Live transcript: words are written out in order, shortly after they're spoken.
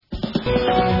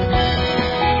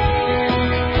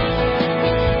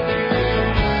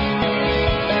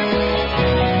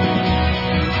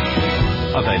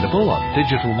available on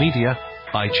digital media,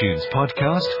 iTunes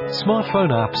podcast, smartphone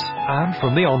apps, and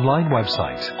from the online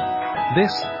website.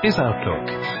 This is Outlook,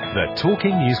 the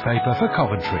talking newspaper for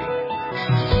Coventry.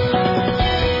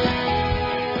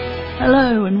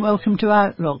 Hello and welcome to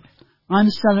Outlook. I'm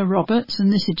Stella Roberts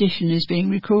and this edition is being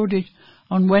recorded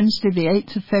on Wednesday the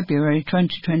 8th of February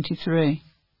 2023.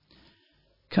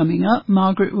 Coming up,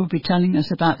 Margaret will be telling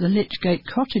us about the Lichgate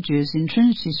Cottages in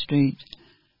Trinity Street.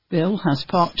 Bill has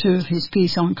part 2 of his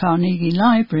piece on Carnegie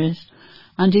Libraries,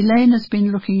 and Elaine has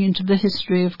been looking into the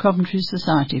history of Coventry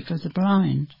Society for the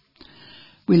Blind.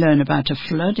 We learn about a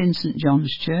flood in St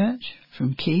John's Church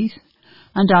from Keith,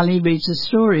 and Ali reads a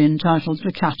story entitled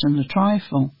The Cat and the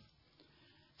Trifle.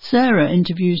 Sarah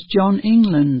interviews John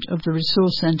England of the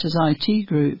Resource Centre's IT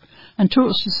group and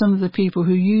talks to some of the people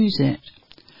who use it.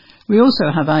 We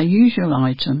also have our usual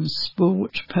items,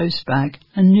 sport, postbag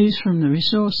and news from the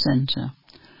Resource Centre.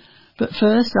 But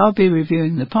first I'll be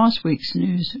reviewing the past week's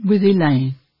news with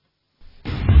Elaine.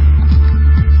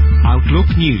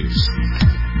 Outlook News.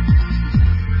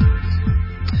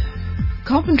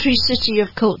 Coventry City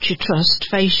of Culture Trust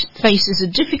faces a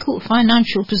difficult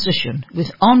financial position with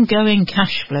ongoing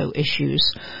cash flow issues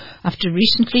after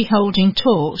recently holding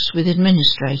talks with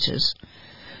administrators.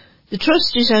 The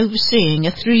Trust is overseeing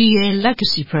a 3-year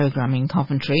legacy programme in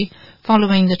Coventry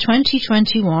following the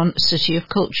 2021 City of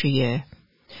Culture year.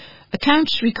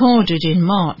 Accounts recorded in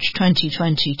March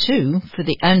 2022 for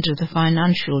the end of the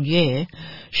financial year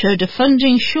showed a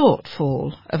funding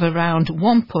shortfall of around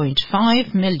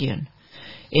 1.5 million.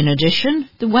 In addition,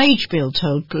 the wage bill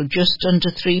totaled just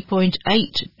under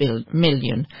 3.8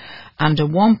 million and a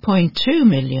 1.2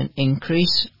 million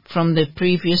increase from the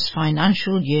previous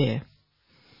financial year.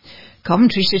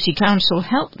 Coventry City Council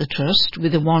helped the Trust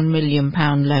with a £1 million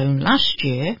loan last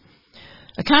year.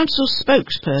 A council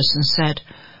spokesperson said,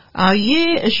 "Our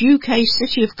year as UK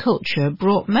City of Culture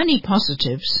brought many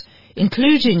positives,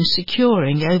 including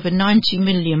securing over £90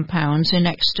 million in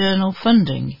external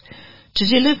funding to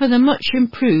deliver the much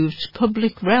improved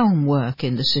public realm work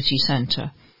in the city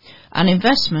centre, and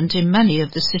investment in many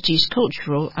of the city's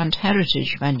cultural and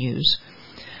heritage venues.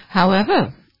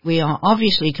 However, we are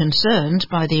obviously concerned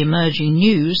by the emerging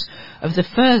news of the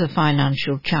further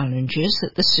financial challenges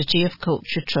that the City of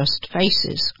Culture Trust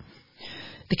faces."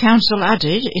 The council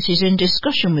added it is in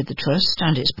discussion with the Trust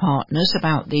and its partners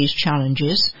about these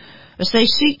challenges as they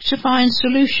seek to find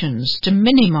solutions to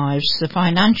minimise the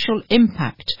financial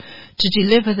impact to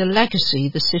deliver the legacy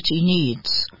the city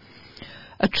needs.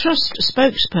 A Trust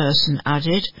spokesperson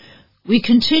added, "We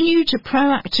continue to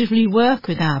proactively work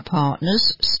with our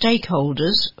partners,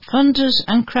 stakeholders, funders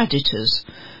and creditors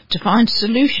to find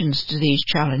solutions to these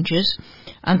challenges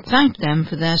and thank them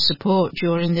for their support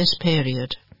during this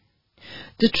period."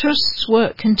 The Trust's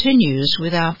work continues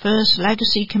with our first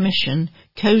legacy commission,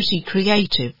 Cosy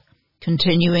Creative,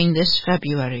 continuing this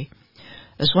February,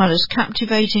 as well as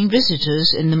captivating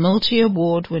visitors in the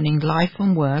multi-award-winning life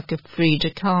and work of Frida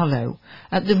Kahlo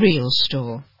at the Real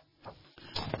Store.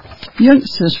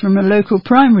 Youngsters from a local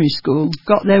primary school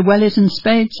got their wellies and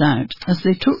spades out as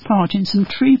they took part in some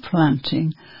tree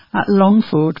planting at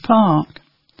Longford Park.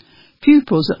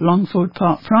 Pupils at Longford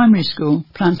Park Primary School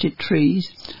planted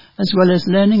trees, as well as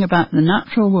learning about the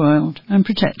natural world and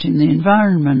protecting the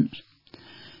environment.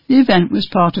 The event was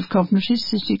part of Coventry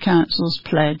City Council's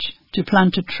pledge to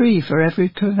plant a tree for every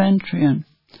Coventrian,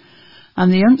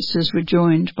 and the youngsters were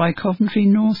joined by Coventry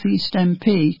North East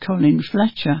MP Colin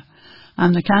Fletcher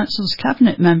and the Council's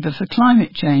Cabinet Member for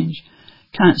Climate Change,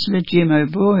 Councillor Jim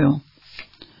O'Boyle.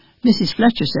 Mrs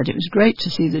Fletcher said it was great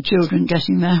to see the children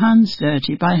getting their hands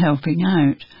dirty by helping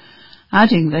out,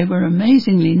 adding they were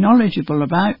amazingly knowledgeable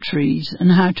about trees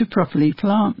and how to properly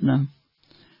plant them.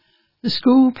 The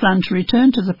school planned to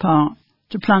return to the park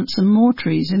to plant some more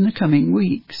trees in the coming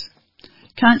weeks.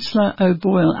 Councillor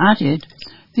O'Boyle added,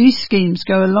 "These schemes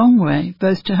go a long way,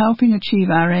 both to helping achieve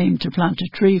our aim to plant a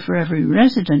tree for every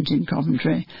resident in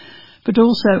Coventry, but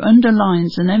also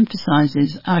underlines and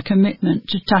emphasises our commitment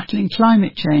to tackling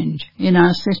climate change in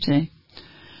our city.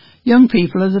 Young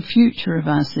people are the future of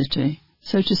our city,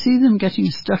 so to see them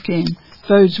getting stuck in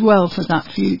bodes well for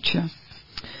that future."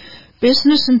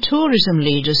 Business and tourism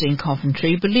leaders in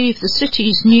Coventry believe the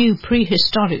city's new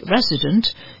prehistoric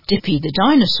resident, Dippy the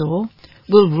dinosaur,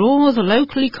 will roar the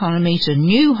local economy to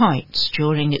new heights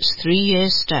during its 3-year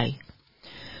stay.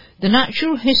 The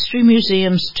Natural History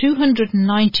Museum's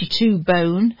 292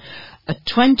 bone, a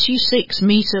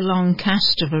 26-metre-long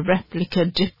cast of a replica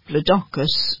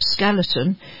Diplodocus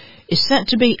skeleton, is set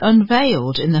to be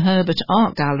unveiled in the Herbert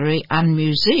Art Gallery and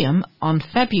Museum on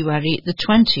February the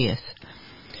 20th.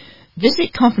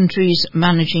 Visit Coventry's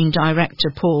Managing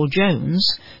Director Paul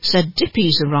Jones said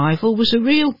Dippy's arrival was a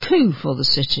real coup for the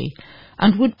city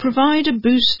and would provide a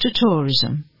boost to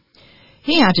tourism.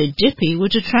 He added Dippy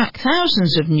would attract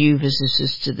thousands of new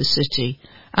visitors to the city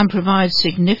and provide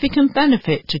significant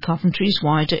benefit to Coventry's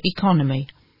wider economy.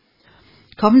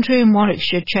 Coventry and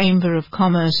Warwickshire Chamber of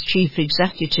Commerce Chief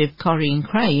Executive Corinne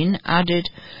Crane added,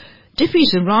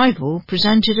 Dippy's arrival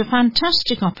presented a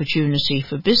fantastic opportunity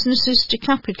for businesses to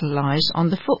capitalise on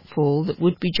the footfall that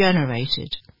would be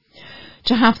generated.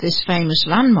 To have this famous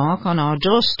landmark on our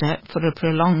doorstep for a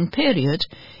prolonged period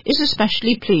is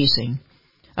especially pleasing,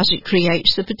 as it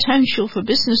creates the potential for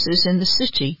businesses in the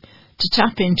city to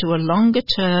tap into a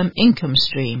longer-term income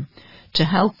stream to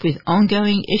help with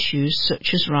ongoing issues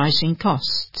such as rising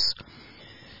costs.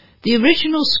 The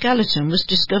original skeleton was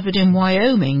discovered in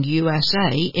Wyoming,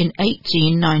 USA in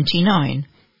 1899,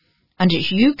 and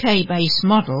its UK-based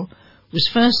model was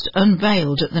first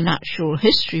unveiled at the Natural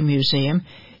History Museum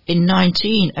in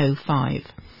 1905,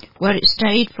 where it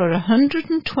stayed for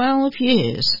 112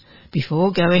 years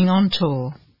before going on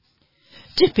tour.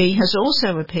 Dippy has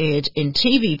also appeared in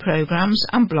TV programmes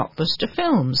and blockbuster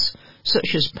films,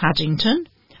 such as Paddington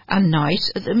and Night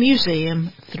at the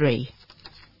Museum 3.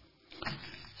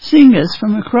 Singers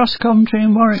from across Coventry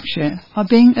and Warwickshire are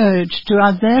being urged to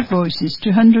add their voices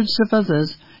to hundreds of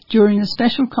others during a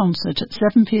special concert at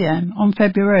 7 p.m. on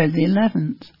February the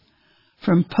 11th.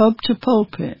 From Pub to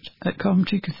Pulpit at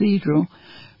Coventry Cathedral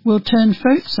will turn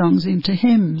folk songs into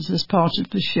hymns as part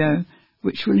of the show,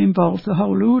 which will involve the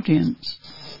whole audience.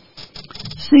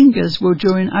 Singers will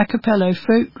join a cappella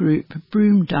folk group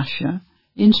Broom Dasher,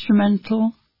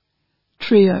 instrumental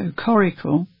trio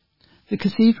Coracle, the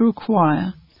Cathedral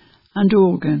Choir and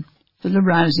organ for the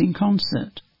rousing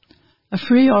concert. A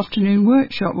free afternoon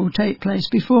workshop will take place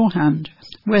beforehand,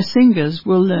 where singers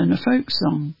will learn a folk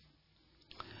song.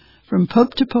 From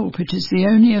Pub to Pulpit is the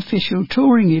only official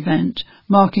touring event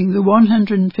marking the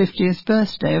 150th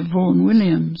birthday of Vaughan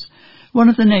Williams, one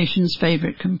of the nation's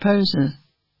favourite composers.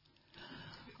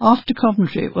 After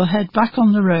Coventry, it will head back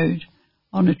on the road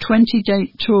on a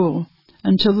 20-date tour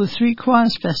until the Three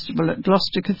Choirs Festival at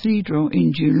Gloucester Cathedral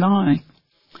in July.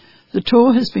 The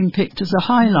tour has been picked as a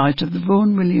highlight of the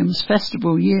Vaughan Williams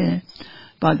Festival year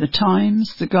by The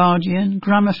Times, The Guardian,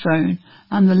 Gramophone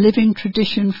and the Living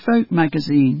Tradition folk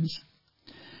magazines.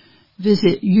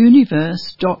 Visit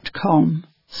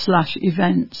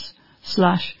universe.com/events/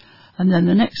 and then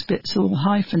the next bit's all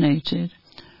hyphenated,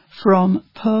 from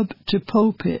Pub to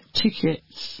Pulpit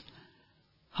tickets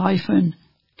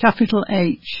capital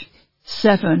H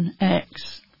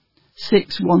 7X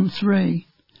 613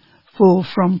 for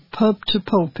From Pub to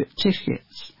Pulpit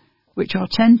tickets, which are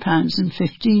 £10 and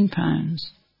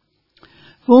 £15.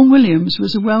 Vaughan Williams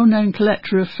was a well-known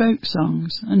collector of folk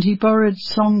songs, and he borrowed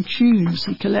song tunes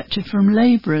he collected from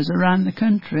labourers around the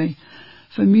country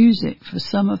for music for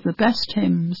some of the best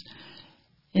hymns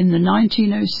in the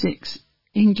 1906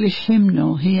 English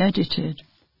hymnal he edited.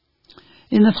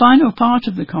 In the final part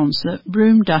of the concert,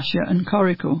 Broom Dasher and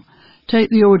Coracle take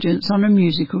the audience on a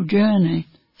musical journey,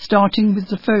 starting with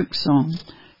the folk song,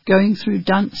 going through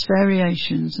dance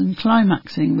variations and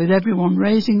climaxing with everyone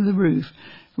raising the roof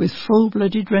with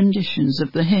full-blooded renditions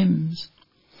of the hymns.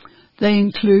 They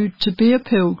include To Be a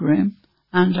Pilgrim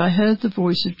and I Heard the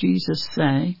Voice of Jesus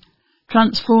Say,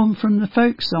 transformed from the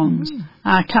folk songs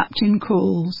Our Captain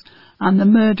Calls and The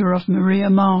Murder of Maria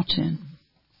Martin.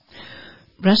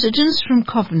 Residents from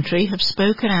Coventry have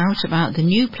spoken out about the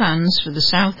new plans for the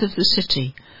south of the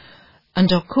city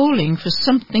and are calling for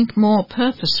something more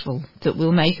purposeful that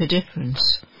will make a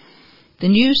difference. The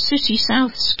new City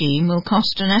South scheme will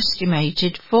cost an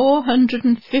estimated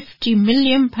 £450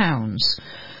 million,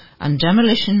 and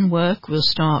demolition work will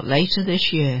start later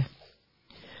this year.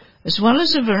 As well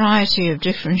as a variety of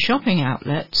different shopping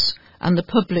outlets and the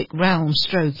public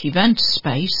realm/event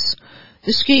space,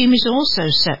 the scheme is also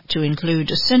set to include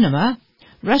a cinema,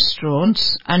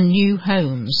 restaurants and new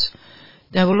homes.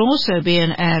 There will also be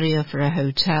an area for a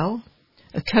hotel,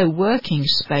 a co-working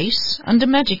space and a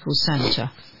medical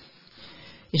centre.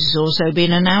 It has also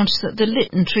been announced that the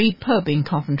Lytton Tree pub in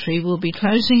Coventry will be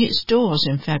closing its doors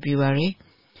in February,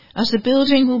 as the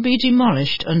building will be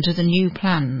demolished under the new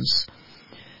plans.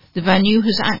 The venue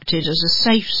has acted as a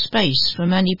safe space for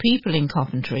many people in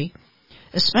Coventry,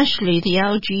 especially the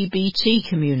LGBT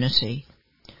community,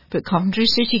 but Coventry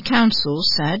City Council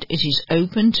said it is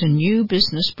open to new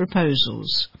business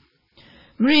proposals.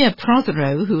 Maria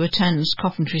Prothero, who attends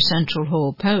Coventry Central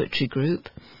Hall Poetry Group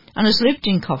and has lived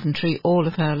in Coventry all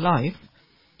of her life,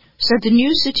 said the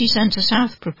new City Centre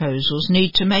South proposals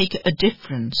need to make a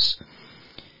difference.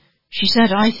 She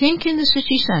said, "I think in the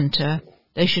city centre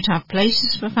they should have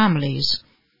places for families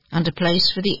and a place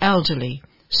for the elderly,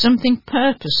 something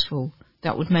purposeful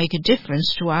that would make a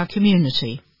difference to our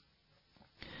community.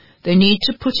 They need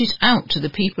to put it out to the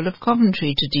people of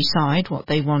Coventry to decide what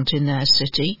they want in their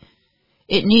city.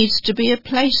 It needs to be a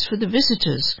place for the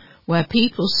visitors where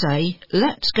people say,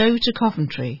 'Let's go to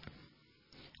Coventry.'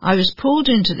 I was pulled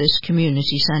into this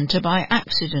community centre by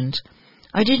accident.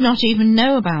 I did not even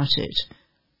know about it.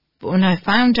 But when I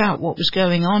found out what was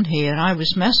going on here, I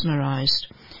was mesmerised,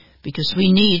 because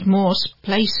we need more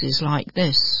places like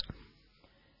this."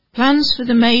 Plans for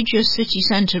the major city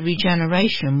centre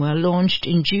regeneration were launched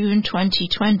in June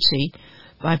 2020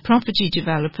 by property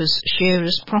developers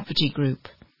Shearers Property Group.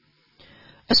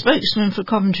 A spokesman for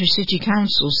Coventry City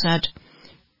Council said,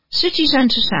 "City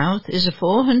Centre South is a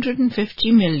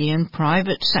 £450 million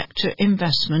private sector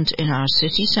investment in our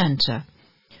city centre,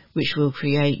 which will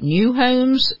create new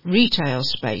homes, retail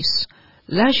space,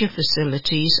 leisure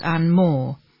facilities and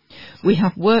more. We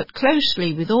have worked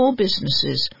closely with all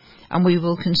businesses and we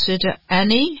will consider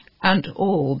any and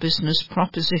all business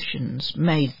propositions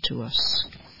made to us."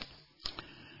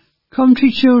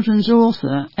 Coventry children's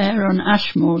author Aaron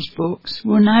Ashmore's books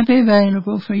will now be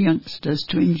available for youngsters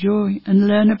to enjoy and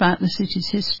learn about the city's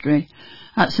history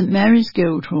at St Mary's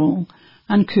Guildhall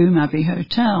and Coombe Abbey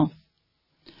Hotel.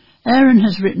 Aaron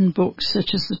has written books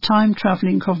such as The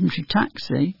Time-Travelling Coventry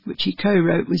Taxi, which he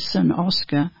co-wrote with son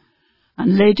Oscar,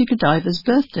 and Lady Godiva's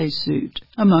Birthday Suit,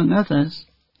 among others.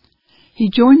 He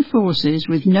joined forces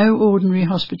with No Ordinary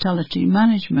Hospitality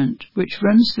Management, which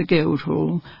runs the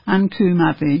Guildhall and Coombe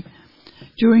Abbey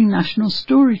during National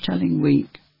Storytelling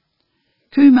Week.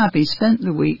 Coombe Abbey spent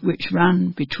the week, which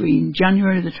ran between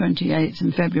January the 28th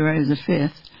and February the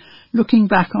 5th, looking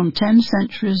back on 10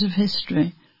 centuries of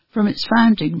history, from its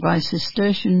founding by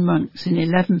Cistercian monks in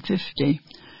 1150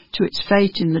 to its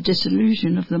fate in the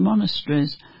dissolution of the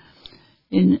monasteries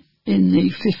in the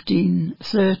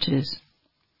 1530s.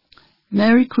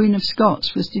 Mary Queen of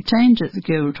Scots was detained at the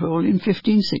Guildhall in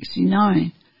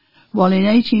 1569, while in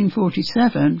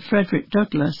 1847 Frederick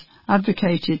Douglass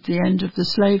advocated the end of the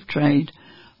slave trade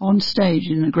on stage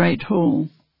in the Great Hall.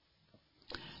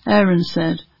 Aaron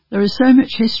said, "There is so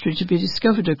much history to be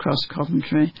discovered across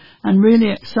Coventry, and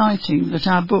really exciting that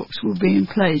our books will be in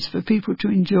place for people to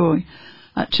enjoy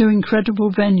at two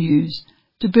incredible venues,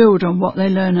 to build on what they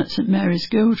learn at St Mary's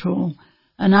Guildhall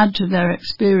and add to their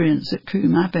experience at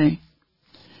Coombe Abbey.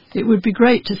 It would be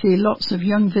great to see lots of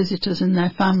young visitors and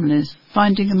their families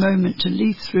finding a moment to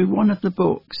leaf through one of the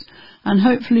books and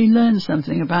hopefully learn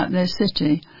something about their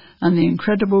city and the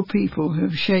incredible people who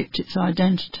have shaped its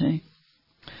identity."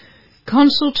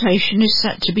 Consultation is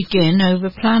set to begin over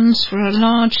plans for a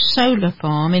large solar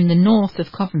farm in the north of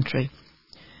Coventry.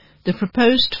 The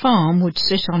proposed farm would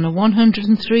sit on a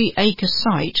 103-acre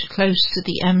site close to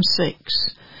the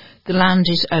M6. The land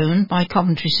is owned by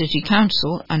Coventry City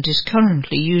Council and is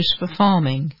currently used for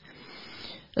farming.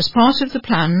 As part of the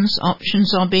plans,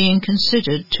 options are being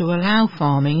considered to allow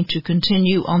farming to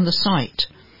continue on the site.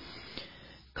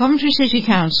 Coventry City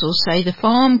Council say the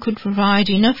farm could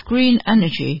provide enough green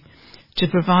energy to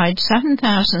provide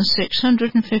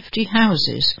 7,650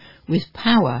 houses with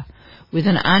power, with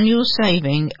an annual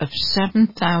saving of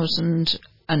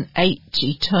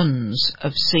 7,080 tonnes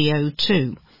of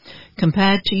CO2,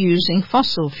 compared to using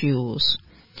fossil fuels.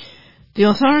 The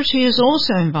authority has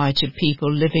also invited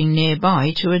people living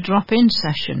nearby to a drop-in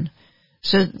session,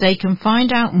 so that they can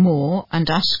find out more and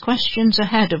ask questions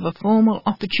ahead of a formal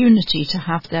opportunity to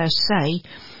have their say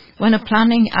when a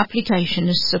planning application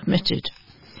is submitted.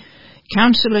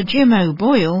 Councillor Jim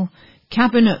O'Boyle,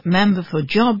 Cabinet Member for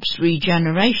Jobs,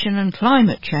 Regeneration and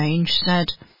Climate Change,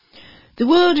 said, "The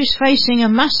world is facing a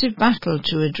massive battle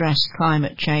to address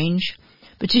climate change,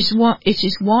 but it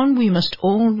is one we must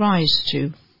all rise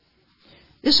to.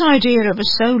 This idea of a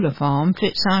solar farm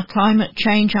fits our climate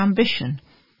change ambition,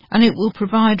 and it will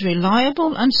provide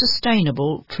reliable and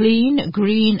sustainable, clean,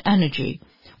 green energy,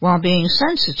 while being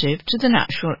sensitive to the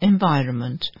natural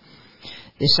environment.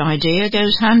 This idea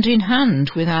goes hand in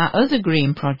hand with our other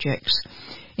green projects,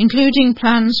 including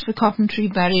plans for Coventry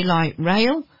Very Light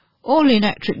Rail,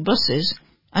 all-electric buses,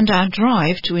 and our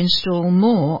drive to install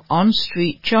more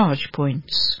on-street charge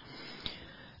points.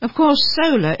 Of course,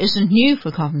 solar isn't new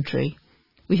for Coventry.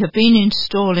 We have been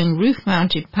installing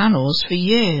roof-mounted panels for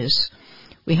years.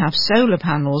 We have solar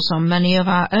panels on many of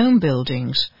our own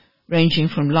buildings, ranging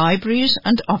from libraries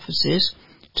and offices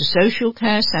to social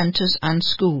care centres and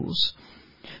schools.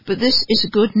 But this is a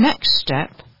good next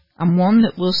step, and one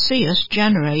that will see us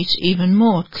generate even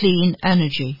more clean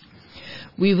energy.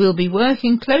 We will be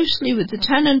working closely with the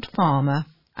tenant farmer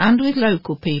and with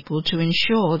local people to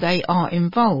ensure they are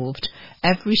involved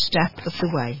every step of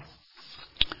the way.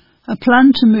 A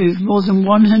plan to move more than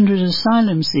 100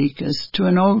 asylum seekers to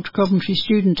an old Coventry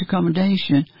student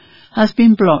accommodation has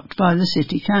been blocked by the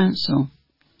City Council.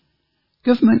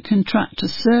 Government contractor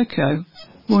Serco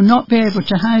will not be able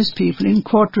to house people in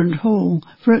Quadrant Hall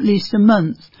for at least a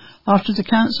month after the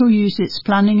council used its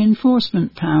planning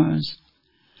enforcement powers.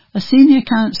 A senior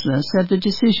councillor said the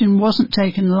decision wasn't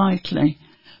taken lightly,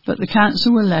 but the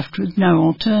council were left with no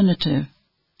alternative.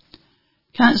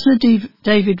 Councillor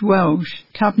David Welsh,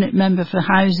 Cabinet Member for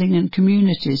Housing and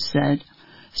Communities, said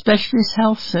specialist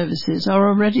health services are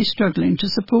already struggling to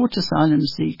support asylum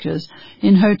seekers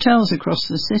in hotels across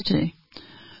the city.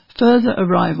 Further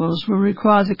arrivals will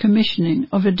require the commissioning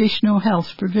of additional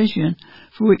health provision,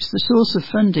 for which the source of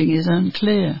funding is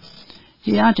unclear.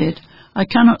 He added, "I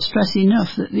cannot stress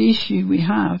enough that the issue we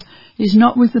have is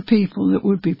not with the people that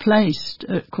would be placed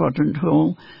at Quadrant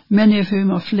Hall, many of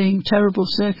whom are fleeing terrible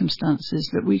circumstances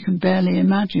that we can barely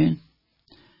imagine."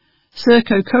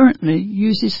 Serco currently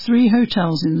uses 3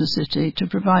 hotels in the city to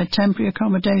provide temporary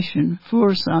accommodation for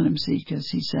asylum seekers,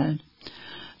 he said.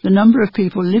 The number of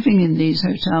people living in these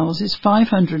hotels is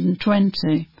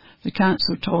 520, the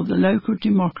council told the Local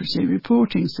Democracy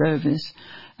Reporting Service,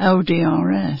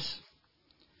 LDRS.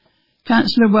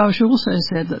 Councillor Welsh also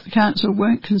said that the council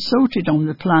weren't consulted on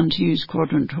the plan to use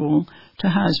Quadrant Hall to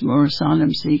house more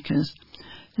asylum seekers.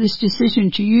 This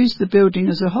decision to use the building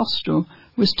as a hostel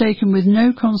was taken with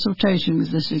no consultation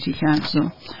with the City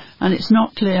Council, and it's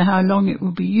not clear how long it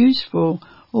will be used for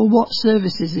or what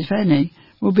services, if any,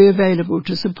 will be available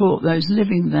to support those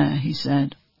living there, he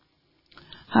said.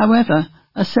 However,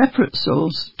 a separate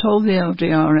source told the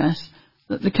LDRS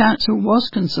that the council was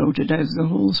consulted over the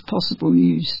hall's possible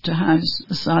use to house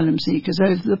asylum seekers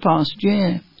over the past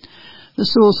year. The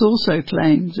source also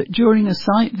claimed that during a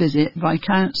site visit by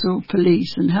council,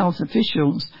 police and health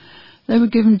officials, they were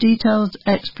given detailed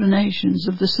explanations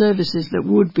of the services that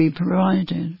would be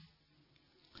provided.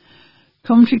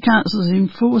 Coventry Council's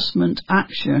enforcement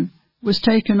action was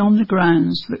taken on the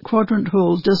grounds that Quadrant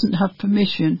Hall doesn't have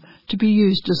permission to be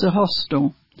used as a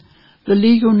hostel. The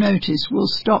legal notice will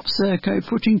stop Serco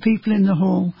putting people in the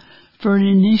hall for an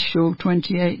initial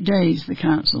 28 days, the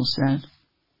council said.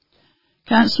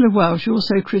 Councillor Welsh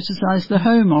also criticised the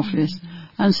Home Office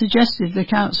and suggested the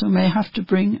council may have to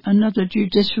bring another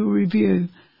judicial review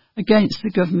against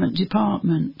the government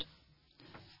department.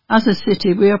 As a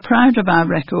city, we are proud of our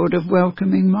record of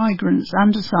welcoming migrants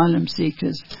and asylum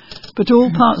seekers, but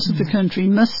all parts of the country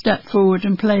must step forward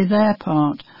and play their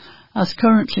part, as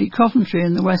currently Coventry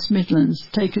and the West Midlands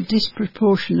take a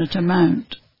disproportionate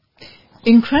amount.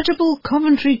 Incredible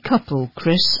Coventry couple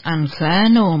Chris and Claire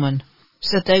Norman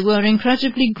said they were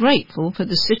incredibly grateful for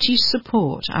the city's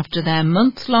support after their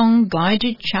month-long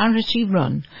guided charity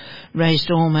run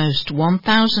raised almost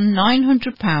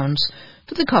 £1,900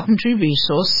 for the Coventry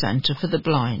Resource Centre for the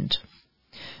Blind.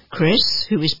 Chris,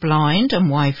 who is blind, and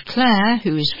wife Claire,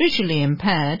 who is visually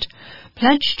impaired,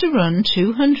 pledged to run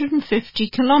 250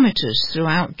 kilometres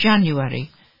throughout January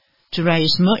to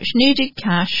raise much-needed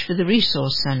cash for the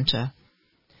Resource Centre.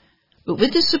 But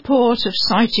with the support of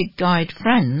sighted guide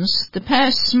friends, the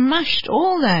pair smashed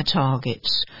all their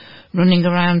targets, running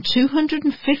around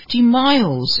 250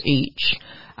 miles each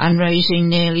and raising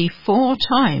nearly 4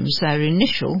 times their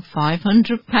initial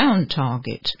 £500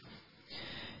 target.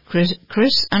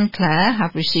 Chris and Claire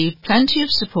have received plenty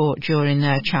of support during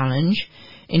their challenge,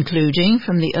 including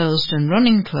from the Earlston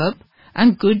Running Club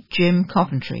and Good Gym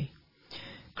Coventry.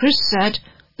 Chris said,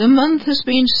 "The month has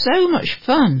been so much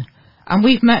fun, and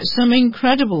we've met some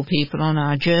incredible people on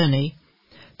our journey.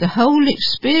 The whole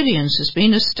experience has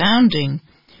been astounding.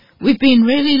 We've been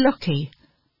really lucky,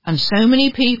 and so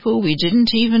many people we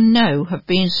didn't even know have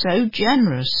been so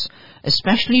generous,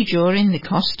 especially during the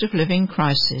cost of living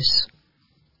crisis."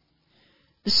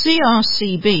 The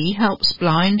CRCB helps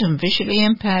blind and visually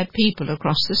impaired people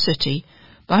across the city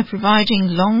by providing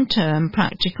long-term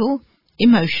practical,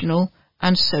 emotional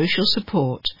and social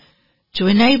support to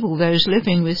enable those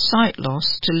living with sight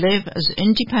loss to live as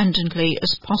independently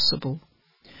as possible.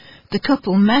 The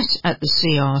couple met at the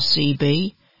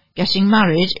CRCB, getting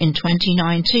married in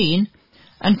 2019,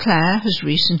 and Claire has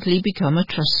recently become a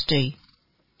trustee.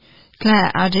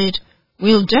 Claire added,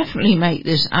 "We'll definitely make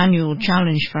this annual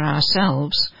challenge for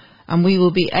ourselves, and we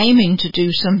will be aiming to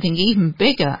do something even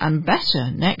bigger and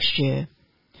better next year.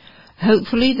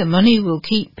 Hopefully the money will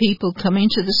keep people coming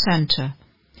to the centre.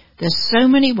 There's so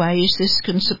many ways this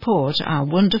can support our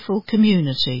wonderful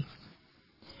community."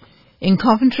 In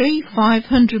Coventry,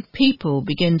 500 people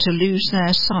begin to lose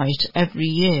their sight every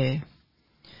year.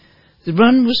 The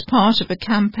run was part of a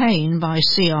campaign by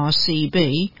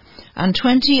CRCB and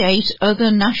 28 other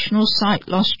national sight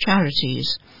loss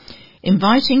charities,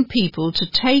 inviting people to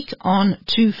take on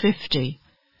 250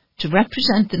 to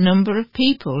represent the number of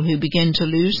people who begin to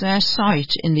lose their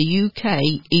sight in the UK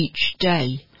each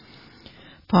day.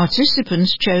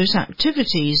 Participants chose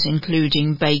activities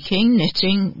including baking,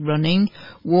 knitting, running,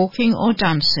 walking or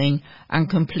dancing, and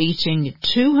completing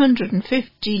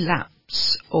 250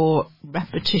 laps or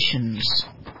repetitions.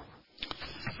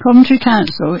 Coventry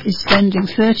Council is spending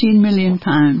 £13 million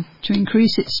to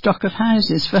increase its stock of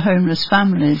houses for homeless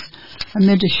families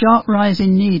amid a sharp rise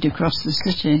in need across the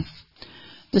city.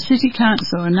 The City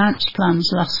Council announced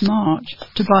plans last March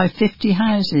to buy 50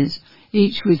 houses,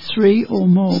 each with 3 or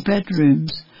more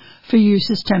bedrooms, for use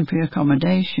as temporary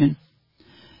accommodation.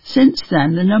 Since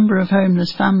then, the number of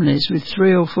homeless families with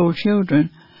 3 or 4 children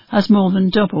has more than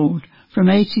doubled, from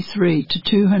 83 to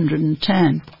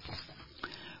 210.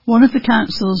 One of the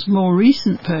council's more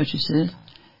recent purchases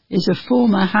is a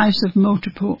former House of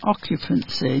Multiple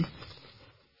Occupancy,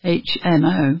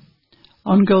 HMO,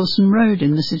 on Golson Road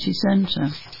in the city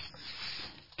centre.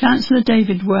 Councillor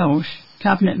David Welsh,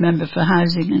 Cabinet Member for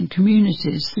Housing and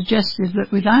Communities, suggested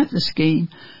that without the scheme,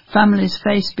 families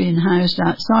face being housed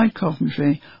outside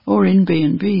Coventry or in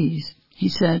B&Bs. He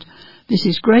said, "This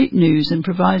is great news and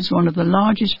provides one of the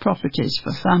largest properties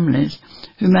for families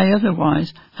who may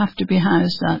otherwise have to be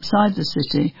housed outside the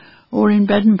city or in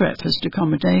bed and breakfast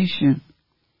accommodation."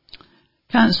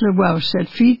 Councillor Welsh said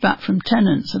feedback from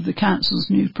tenants of the council's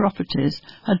new properties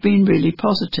had been really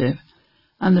positive,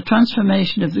 and the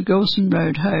transformation of the Golson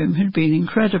Road home had been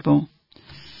incredible.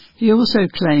 He also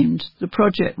claimed the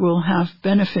project will have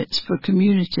benefits for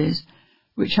communities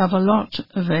which have a lot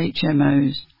of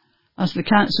HMOs, as the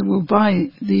council will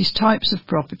buy these types of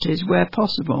properties where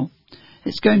possible.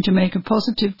 It's going to make a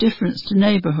positive difference to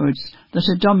neighbourhoods that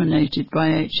are dominated by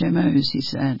HMOs, he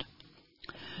said.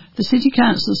 The City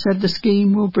Council said the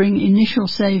scheme will bring initial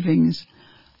savings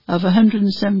of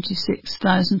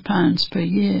 £176,000 per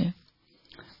year.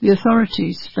 The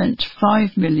authorities spent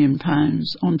 £5 million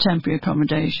on temporary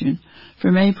accommodation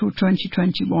from April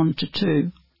 2021 to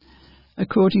 2,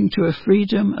 according to a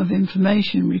Freedom of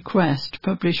Information request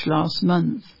published last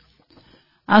month.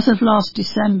 As of last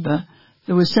December,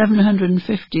 there were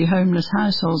 750 homeless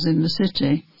households in the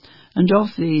city, and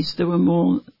of these there were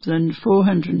more than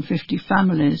 450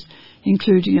 families,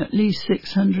 including at least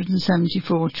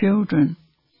 674 children.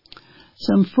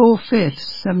 Some 4/5,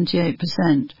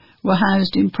 78%, were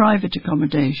housed in private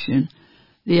accommodation,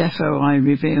 the FOI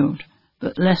revealed,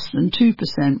 but less than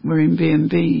 2% were in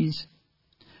B&Bs.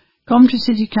 Coventry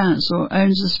City Council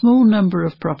owns a small number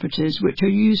of properties which are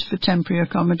used for temporary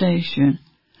accommodation.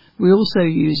 We also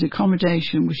use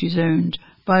accommodation which is owned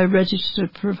by a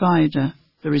registered provider,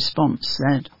 the response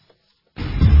said.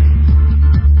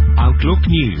 Outlook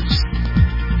News.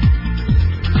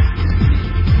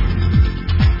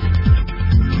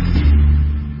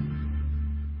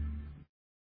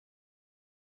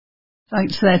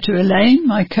 Thanks there to Elaine,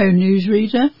 my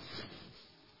co-newsreader.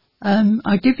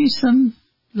 I'll give you some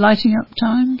lighting up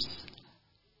times.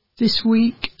 This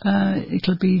week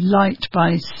it'll be light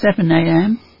by 7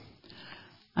 a.m.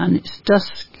 and it's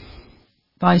dusk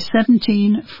by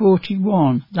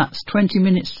 17:41. That's 20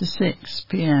 minutes to 6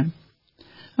 p.m.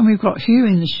 And we've got Hugh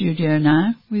in the studio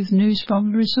now with news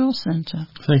from the Resource Centre.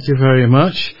 Thank you very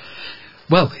much.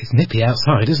 Well, it's nippy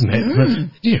outside, isn't it? But,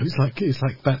 you know, it's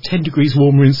like about 10 degrees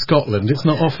warmer in Scotland. It's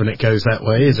not often it goes that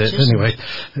way, is it? Anyway,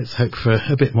 let's hope for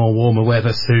a bit more warmer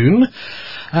weather soon.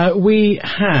 We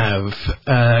have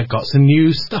got some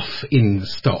new stuff in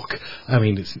stock. I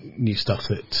mean, it's new stuff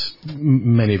that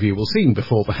many of you will have seen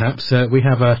before, perhaps. We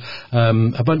have a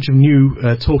bunch of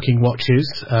new talking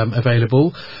watches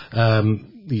available.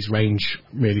 These range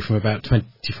really from about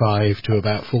 25 to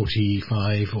about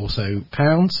 45 or so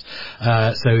pounds.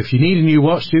 So if you need a new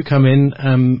watch, do come in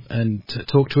and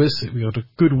talk to us. We've got a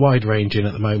good wide range in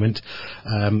at the moment,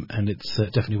 and it's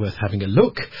definitely worth having a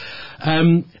look.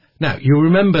 Now, you'll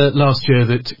remember last year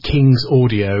that King's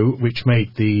Audio, which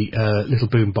made the little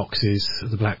boom boxes,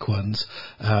 the black ones,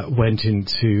 went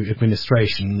into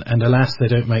administration, and alas, they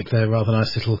don't make their rather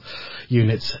nice little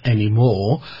units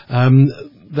anymore.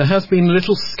 There has been a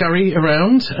little scurry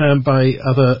around by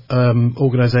other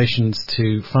organisations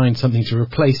to find something to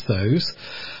replace those.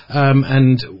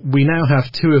 And we now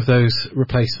have 2 of those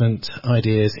replacement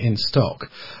ideas in stock.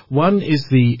 One is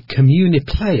the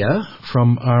Communiplayer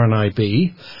from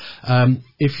RNIB.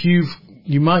 If you've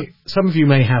some of you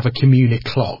may have a Communic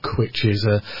clock, which is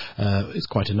it's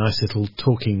quite a nice little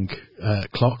talking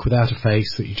clock without a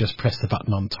face that you just press the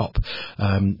button on top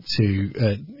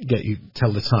to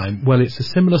tell the time. Well, it's a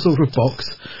similar sort of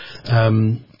box,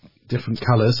 different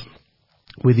colours,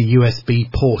 with a USB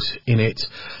port in it,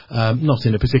 not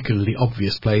in a particularly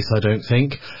obvious place, I don't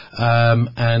think,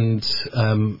 and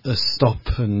a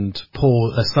start and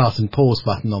pause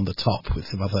button on the top with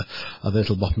some other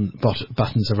little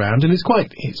buttons around, and it's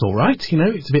all right,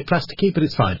 it's a bit plasticky, but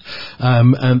it's fine.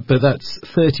 But that's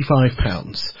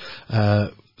 £35.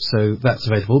 So that's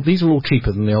available. These are all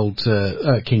cheaper than the old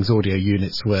King's Audio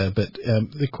units were, but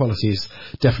the quality is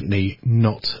definitely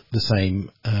not the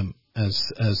same as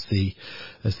the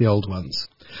old ones.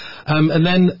 And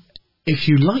then, if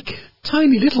you like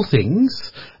tiny little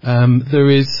things, there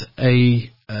is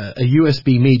a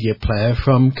USB media player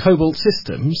from Cobalt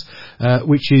Systems,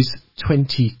 which is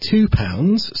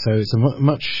 £22, so it's a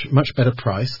much better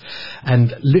price.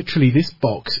 And literally, this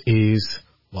box is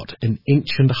an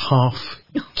inch and a half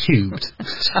cubed.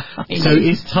 So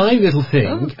it's a tiny little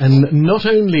thing, and not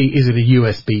only is it a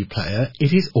USB player,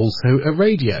 it is also a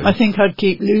radio. I think I'd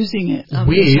keep losing it.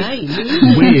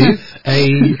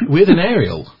 with an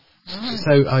aerial. Oh.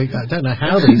 So I don't know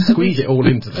how they squeeze it all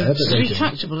into there. But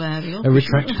retractable aerial. A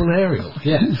retractable aerial,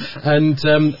 yeah. And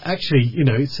actually,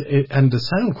 and the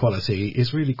sound quality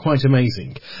is really quite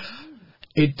amazing.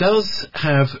 It does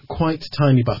have quite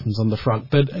tiny buttons on the front,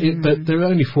 but there are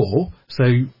only 4, so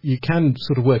you can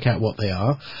sort of work out what they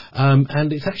are.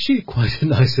 And it's actually quite a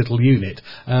nice little unit,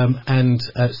 and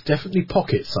it's definitely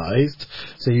pocket-sized,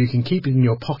 so you can keep it in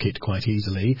your pocket quite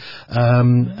easily.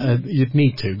 You'd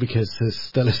need to, because as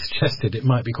Stella suggested, it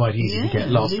might be quite easy to get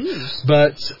lost.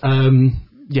 But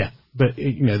But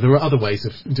there are other ways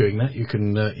of doing that. You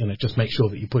can just make sure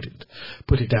that you put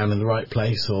it down in the right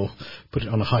place, or put it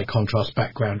on a high contrast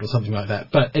background or something like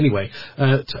that. But anyway,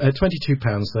 at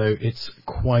 £22 though, it's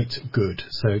quite good.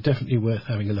 So definitely worth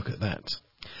having a look at that.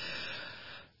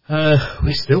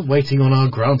 We're still waiting on our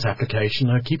grant application.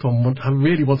 I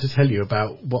really want to tell you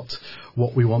about what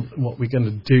we're going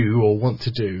to do or want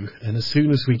to do, and as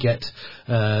soon as we get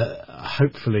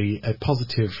hopefully a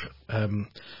positive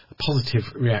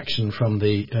reaction from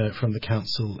the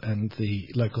council and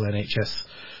the local NHS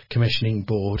commissioning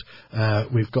board,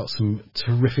 we've got some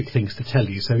terrific things to tell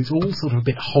you. So it's all sort of a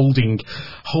bit holding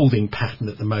pattern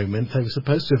at the moment. They were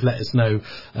supposed to have let us know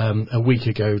a week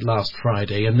ago, last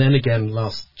Friday, and then again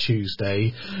last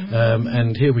Tuesday,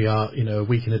 and here we are, a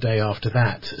week and a day after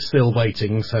that, still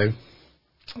waiting. So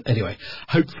anyway,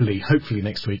 hopefully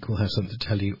next week we'll have something to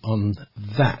tell you on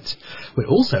that. We're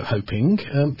also hoping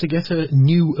to get a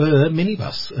newer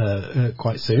minibus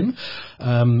quite soon,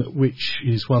 which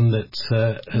is one that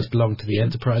has belonged to the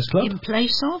Enterprise Club. In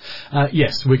place of?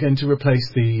 Yes, we're going to replace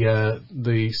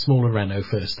the smaller Renault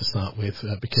first to start with,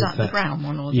 because is that the brown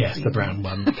one, or the brown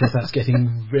one, because that's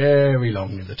getting very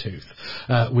long in the tooth.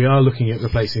 We are looking at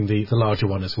replacing the larger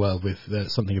one as well with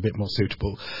something a bit more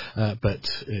suitable, but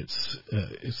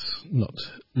it's not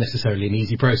necessarily an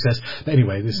easy process. But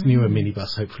anyway, this newer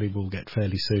minibus hopefully will get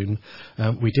fairly soon.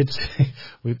 We're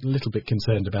a little bit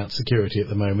concerned about security at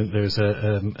the moment. There's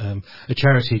a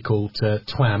charity called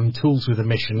TWAM, Tools with a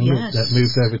Mission, that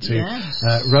moved over to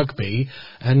Rugby,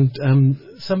 and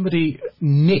somebody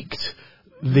nicked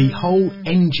the whole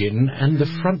engine and the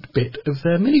front bit of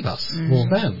their minibus or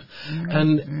van.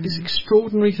 And it's an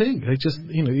extraordinary thing. They just,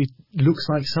 it looks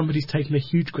like somebody's taken a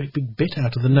huge, great big bit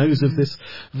out of the nose of this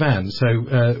van. So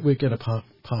we're going to park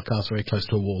ours very close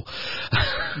to a wall,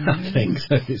 I think.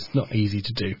 So it's not easy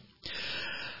to do.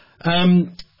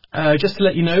 Just to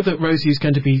let you know that Rosie is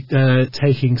going to be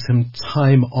taking some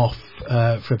time off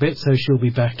for a bit, so she'll be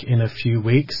back in a few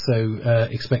weeks. So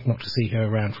expect not to see her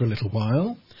around for a little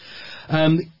while.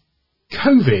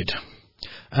 COVID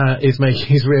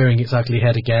is rearing its ugly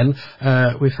head again.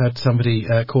 We've had somebody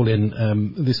call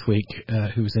in this week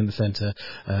who was in the centre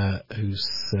who's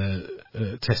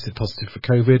tested positive for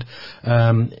COVID.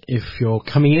 If you're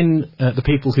coming in, the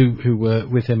people who were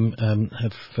with him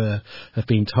have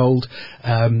been told,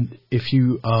 if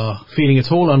you are feeling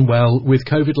at all unwell with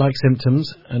COVID-like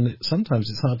symptoms, and sometimes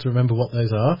it's hard to remember what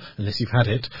those are unless you've had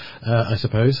it, I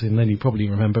suppose, and then you probably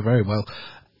remember very well,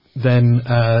 then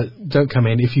don't come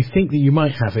in. If you think that you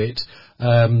might have it,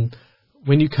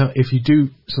 if you do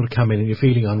sort of come in and you're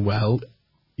feeling unwell,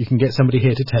 you can get somebody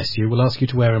here to test you. We'll ask you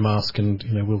to wear a mask, and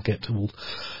we'll get all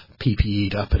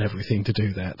PPE'd up and everything to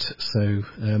do that. So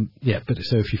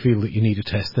so if you feel that you need a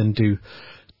test, then do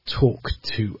talk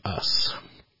to us.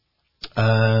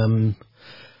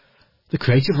 The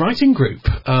Creative Writing Group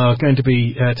are going to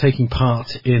be taking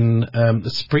part in the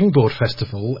Springboard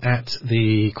Festival at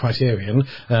the Criterion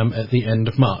at the end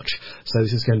of March. So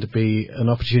this is going to be an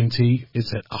opportunity.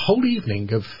 It's a whole evening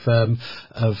of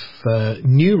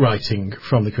new writing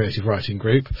from the Creative Writing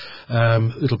Group.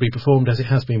 It'll be performed as it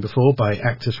has been before by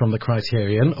actors from the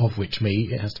Criterion, of which me,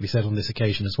 it has to be said on this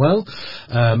occasion as well,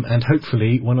 and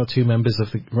hopefully one or two members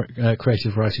of the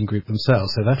Creative Writing Group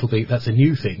themselves. So that's a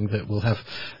new thing that we'll have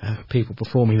people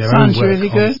performing their own work really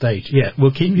on good. stage. Yeah,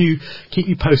 we'll keep you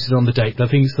posted on the date. I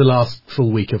think it's the last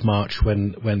full week of March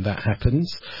when that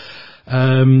happens.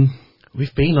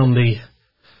 We've been on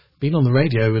the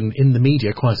radio and in the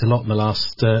media quite a lot in the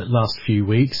last few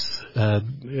weeks.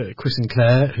 Chris and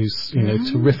Claire, who's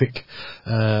terrific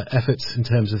efforts in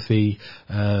terms of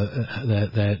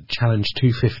their Challenge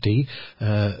 250.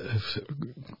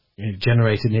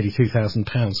 Generated nearly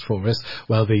 £2,000 for us.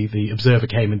 Well, the Observer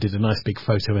came and did a nice big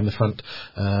photo in the front,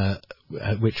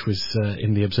 which was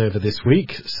in the Observer this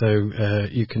week. So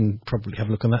you can probably have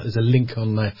a look on that. There's a link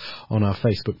on our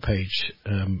Facebook page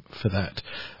for that.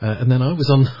 And then I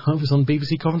was on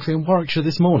BBC Coventry in Warwickshire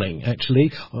this morning,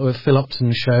 actually, a Phil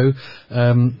Upton show.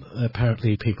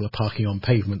 Apparently, people are parking on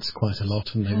pavements quite a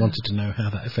lot, and they wanted to know how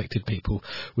that affected people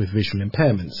with visual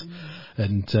impairments.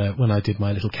 And when I did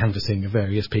my little canvassing of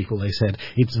various people, they said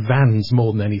it's vans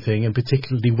more than anything, and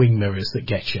particularly wing mirrors that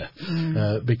get you,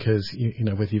 because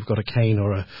whether you've got a cane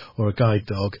or a guide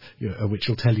dog, which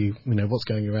will tell you what's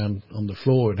going around on the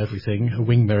floor and everything. A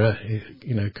wing mirror,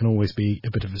 can always be a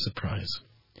bit of a surprise.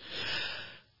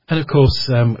 And of course,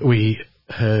 we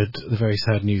heard the very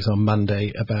sad news on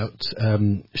Monday about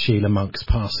Sheila Monk's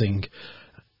passing.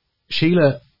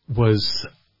 Sheila was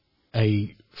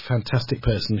a fantastic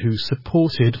person who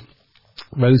supported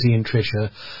Rosie and Tricia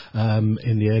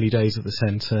in the early days of the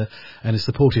centre, and has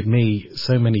supported me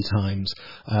so many times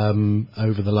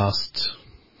over the last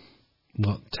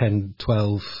 10,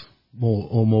 12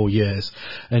 more years,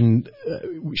 and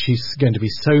she's going to be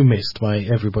so missed by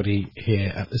everybody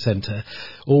here at the centre.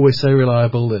 Always so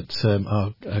reliable at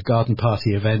our garden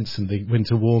party events and the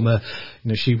winter warmer.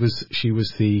 She was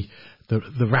the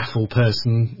raffle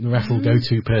person, the raffle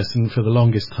go-to person for the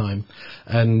longest time,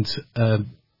 and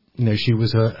she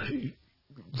was a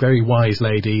very wise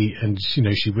lady, and she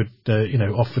would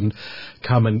often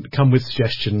come with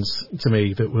suggestions to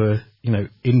me that were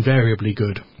invariably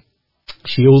good.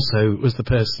 She also was the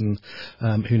person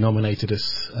who nominated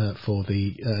us for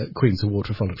the Queen's Award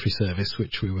for Voluntary Service,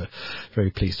 which we were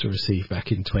very pleased to receive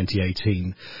back in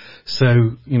 2018.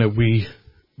 So we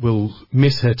will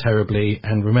miss her terribly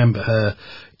and remember her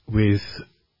with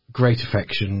great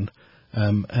affection,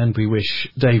 and we wish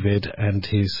David and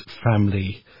his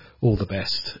family all the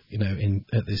best,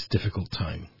 at this difficult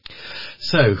time.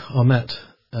 So, on that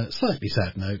slightly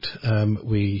sad note,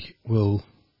 we will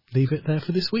leave it there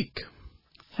for this week.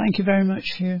 Thank you very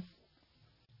much, Hugh.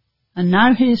 And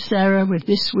now here's Sarah with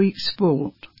this week's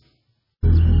sport.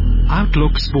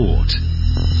 Outlook Sport.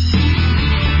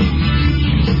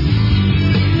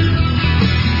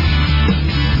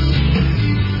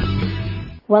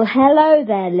 Well, hello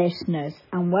there, listeners,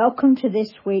 and welcome to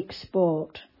this week's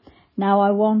sport. Now,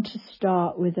 I want to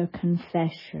start with a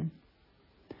confession.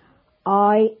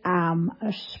 I am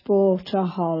a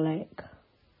sportaholic.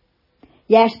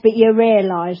 Yes, but you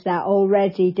realise that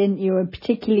already, didn't you? And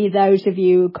particularly those of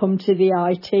you who come to the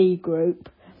IT group.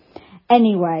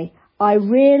 Anyway, I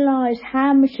realise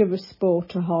how much of a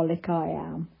sportaholic I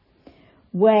am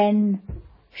when,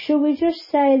 shall we just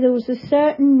say, there was a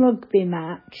certain rugby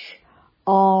match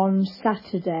on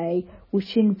Saturday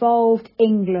which involved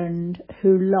England,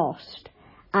 who lost,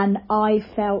 and I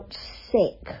felt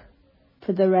sick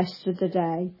for the rest of the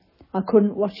day. I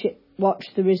couldn't watch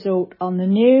the result on the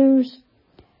news,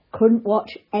 couldn't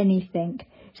watch anything.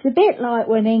 It's a bit like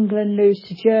when England lose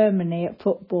to Germany at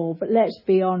football, but let's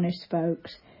be honest,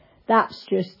 folks, that's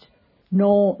just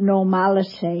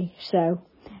normality. So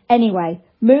anyway,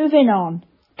 moving on,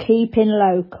 keeping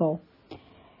local.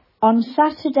 On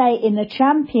Saturday in the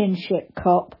Championship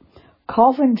Cup,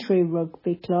 Coventry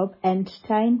Rugby Club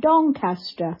entertained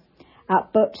Doncaster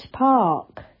at Butts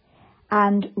Park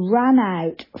and ran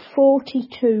out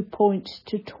 42 points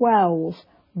to 12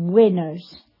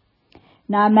 winners.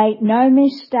 Now, make no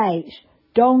mistakes,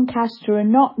 Doncaster are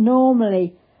not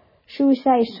normally, shall we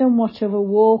say, somewhat of a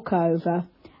walkover,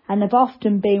 and have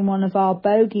often been one of our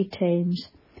bogey teams.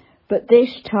 But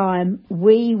this time,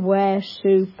 we were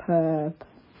superb.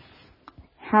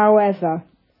 However,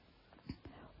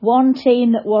 one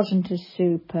team that wasn't as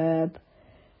superb,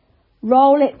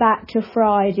 roll it back to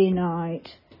Friday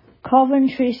night,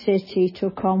 Coventry City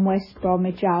took on West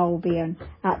Bromwich Albion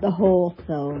at the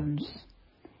Hawthorns.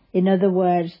 In other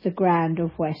words, the ground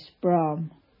of West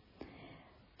Brom.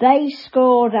 They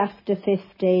scored after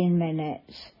 15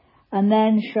 minutes, and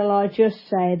then, shall I just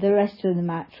say, the rest of the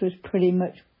match was pretty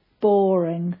much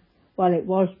boring. Well, it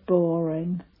was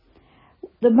boring.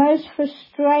 The most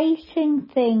frustrating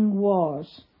thing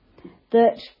was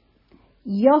that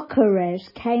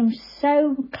Gyökeres came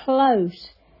so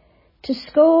close to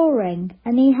scoring,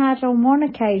 and he had on one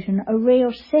occasion a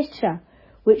real sitter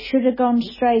which should have gone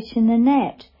straight in the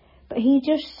net, but he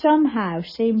just somehow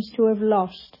seems to have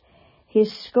lost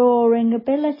his scoring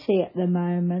ability at the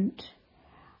moment.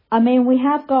 I mean, we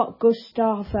have got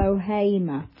Gustavo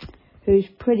Hamer, who's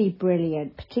pretty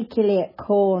brilliant, particularly at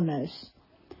corners,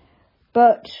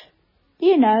 but,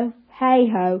 you know,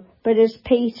 hey-ho. But as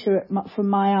Peter from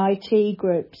my IT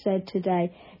group said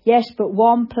today, yes, but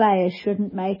one player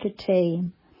shouldn't make a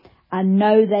team. And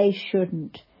no, they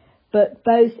shouldn't. But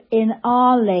both in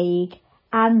our league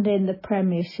and in the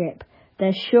Premiership,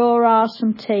 there sure are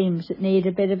some teams that need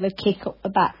a bit of a kick up the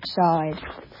backside.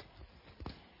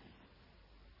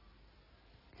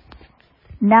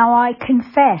 Now, I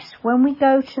confess, when we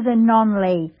go to the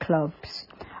non-league clubs,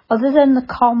 other than the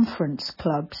conference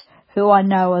clubs, who I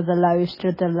know are the lowest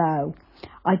of the low,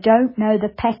 I don't know the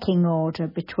pecking order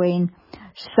between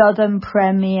Southern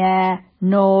Premier,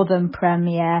 Northern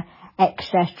Premier,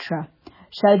 etc.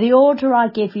 So the order I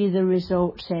give you the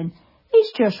results in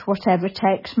is just whatever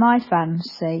takes my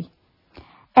fancy.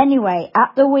 Anyway,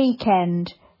 at the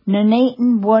weekend,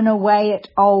 Nuneaton won away at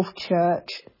Alvechurch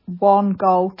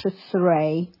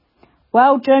 1-3.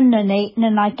 Well done, Nuneaton,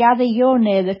 and I gather you're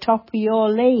near the top of your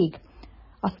league.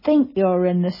 I think you're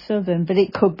in the Southern, but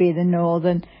it could be the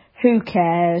Northern. Who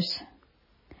cares?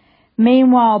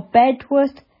 Meanwhile,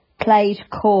 Bedworth played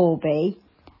Corby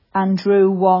and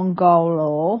drew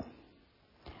 1-all.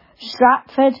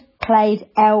 Stratford played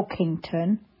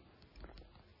Elkington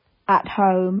at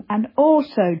home and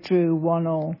also drew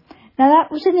 1-all. Now,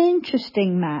 that was an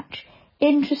interesting match.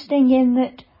 Interesting in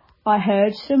that I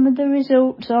heard some of the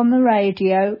results on the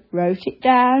radio, wrote it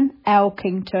down,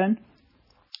 Elkington,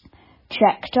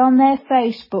 checked on their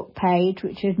Facebook page,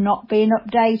 which had not been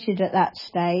updated at that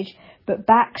stage, but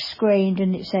back-screened,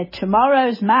 and it said,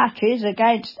 tomorrow's match is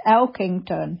against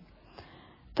Elkington.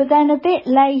 But then a bit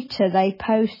later they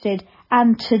posted,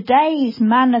 and today's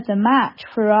man of the match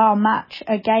for our match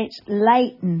against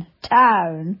Leighton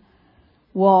Town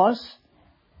was,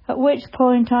 at which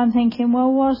point I'm thinking,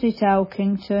 well, was it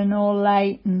Elkington or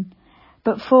Leighton?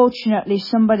 But fortunately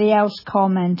somebody else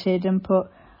commented and put,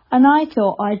 and I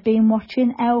thought I'd been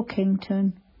watching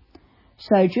Elkington.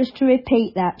 So just to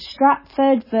repeat that,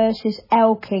 Stratford versus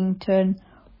Elkington,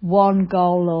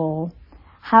 1-all.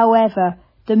 However,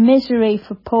 the misery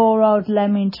for poor old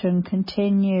Leamington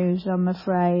continues, I'm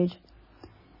afraid.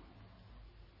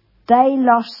 They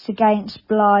lost against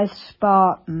Blythe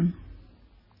Spartan,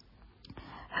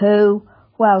 who,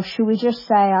 well, shall we just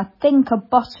say, I think are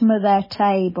bottom of their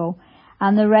table,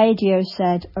 and the radio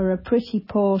said are a pretty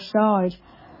poor side.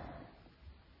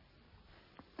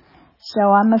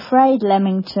 So I'm afraid,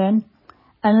 Leamington,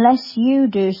 unless you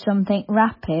do something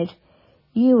rapid,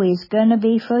 you is going to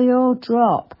be for your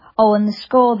drop. Oh, and the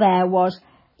score there was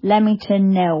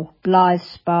Leamington 0, Blythe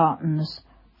Spartans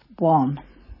 1.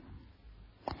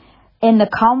 In the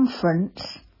conference,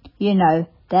 you know,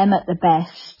 them at the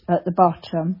best, at the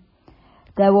bottom,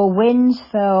 there were wins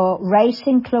for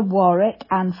Racing Club Warwick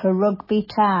and for Rugby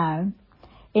Town.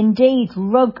 Indeed,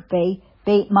 Rugby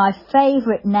beat my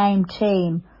favourite named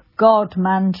team, God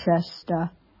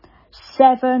Manchester,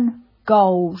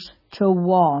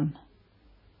 7-1.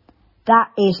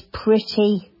 That is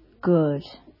pretty good.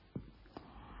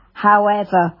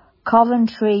 However,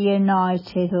 Coventry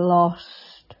United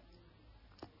lost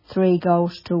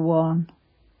 3-1.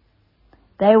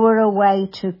 They were away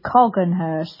to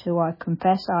Coggenhurst, who I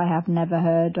confess I have never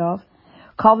heard of.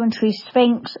 Coventry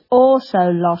Sphinx also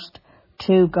lost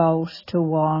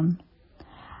 2-1.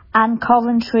 And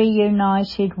Coventry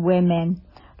United women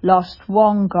lost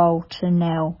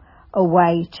 1-0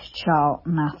 away to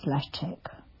Charlton Athletic.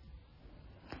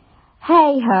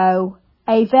 Hey-ho,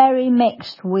 a very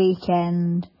mixed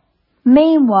weekend.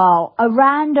 Meanwhile, a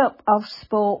roundup of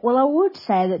sport, well, I would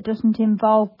say that doesn't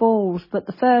involve balls, but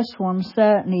the first one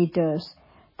certainly does.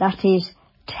 That is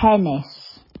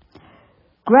tennis.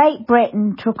 Great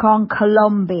Britain took on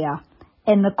Colombia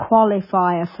in the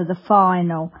qualifier for the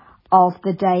final of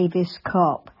the Davis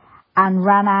Cup and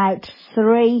ran out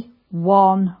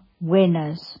 3-1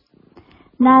 winners.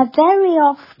 Now, very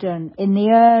often in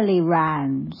the early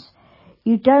rounds,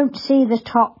 you don't see the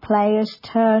top players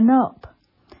turn up.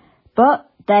 But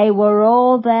they were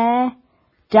all there.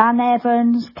 Dan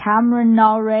Evans, Cameron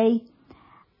Norrie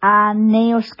and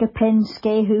Neil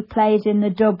Skopinski, who played in the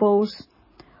doubles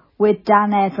with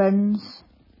Dan Evans.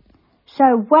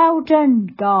 So well done,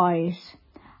 guys.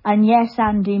 And yes,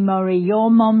 Andy Murray, your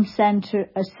mum sent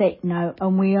a sick note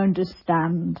and we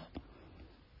understand.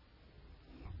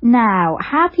 Now,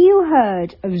 have you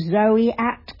heard of Zoe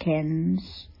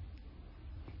Atkins?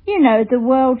 You know, the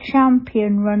world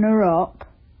champion runner-up.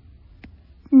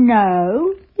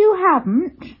 No, you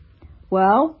haven't.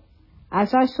 Well,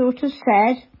 as I sort of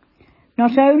said,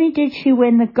 not only did she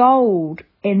win the gold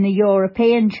in the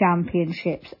European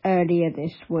Championships earlier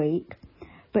this week,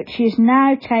 but she's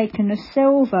now taken a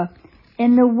silver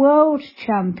in the World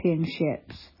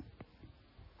Championships.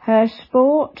 Her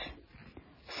sport?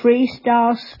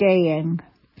 Freestyle skiing.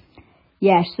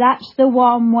 Yes, that's the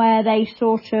one where they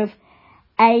sort of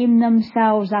aim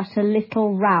themselves at a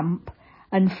little ramp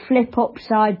and flip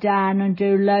upside down and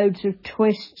do loads of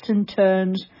twists and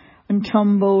turns and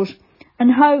tumbles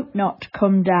and hope not to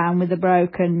come down with a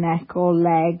broken neck or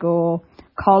leg or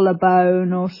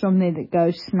collarbone or something that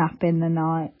goes snap in the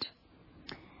night.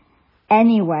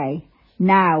 Anyway,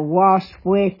 now whilst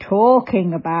we're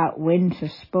talking about winter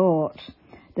sports,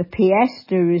 the pièce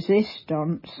de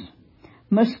résistance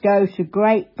must go to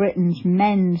Great Britain's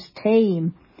men's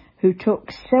team, who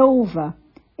took silver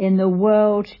in the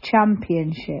World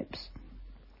Championships.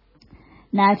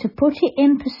 Now, to put it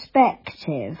in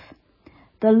perspective,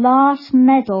 the last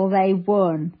medal they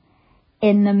won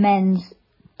in the men's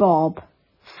bob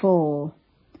 4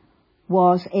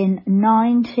 was in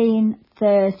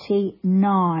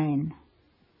 1939.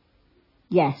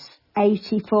 Yes,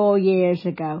 84 years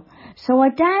ago. So I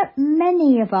doubt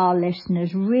many of our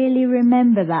listeners really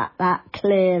remember that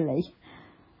clearly.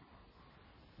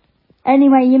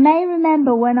 Anyway, you may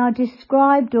remember when I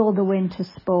described all the winter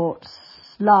sports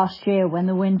last year when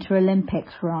the Winter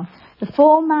Olympics were on. The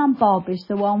 4-man bob is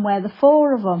the one where the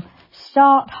 4 of them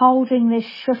start holding this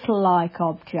shuttle-like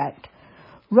object,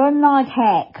 run like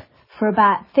heck for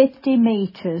about 50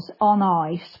 metres on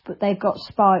ice, but they've got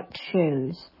spiked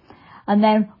shoes. And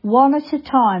then one at a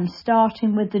time,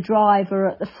 starting with the driver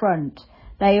at the front,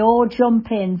 they all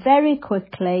jump in very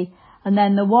quickly, and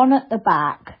then the one at the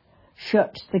back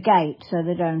shuts the gate so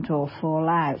they don't all fall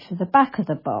out to the back of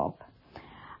the bob.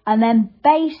 And then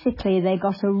basically they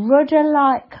got a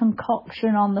rudder-like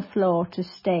concoction on the floor to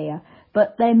steer,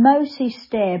 but they mostly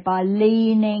steer by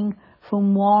leaning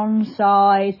from one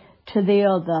side to the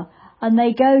other, and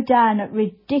they go down at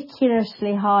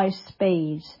ridiculously high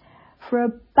speeds for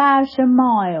about a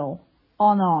mile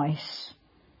on ice.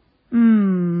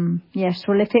 Yes,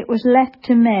 well, if it was left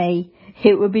to me,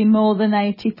 it would be more than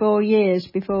 84 years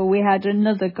before we had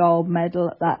another gold medal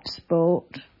at that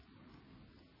sport.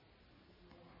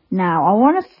 Now, I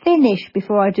want to finish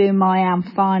before I do my Am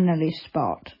Finally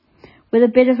spot with a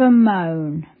bit of a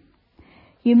moan.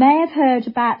 You may have heard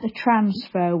about the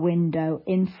transfer window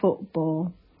in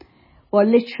football. Well,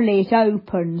 literally it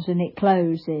opens and it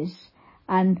closes,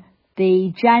 and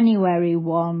the January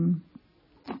one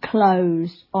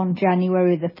closed on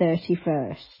January the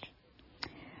 31st.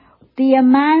 The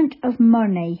amount of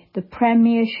money the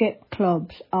Premiership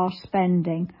clubs are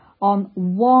spending on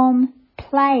one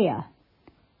player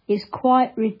is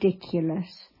quite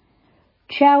ridiculous.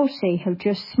 Chelsea have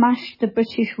just smashed the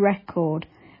British record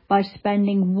by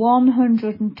spending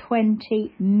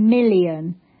 £120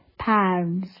 million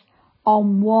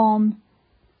on one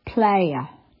player.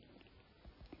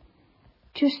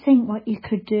 Just think what you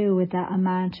could do with that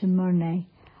amount of money.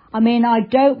 I mean, I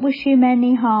don't wish him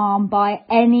any harm by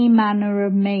any manner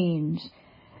of means,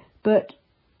 but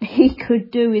he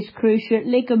could do his cruciate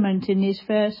ligament in his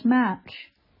first match.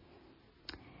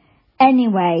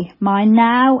 Anyway, my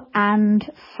now and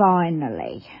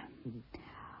finally.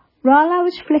 While I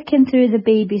was flicking through the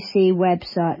BBC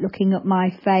website looking at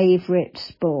my favourite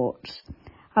sports,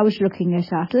 I was looking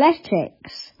at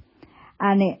athletics,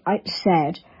 and it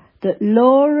said that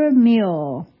Laura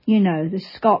Muir, you know, the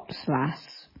Scots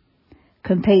lass,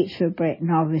 competes for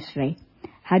Britain obviously,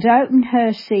 had opened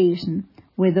her season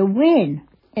with a win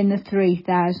in the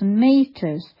 3,000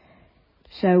 metres.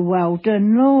 So well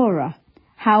done, Laura.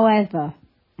 However,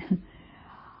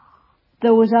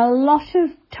 there was a lot of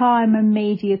time and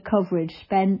media coverage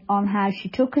spent on how she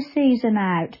took a season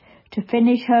out to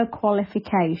finish her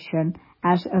qualification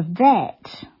as a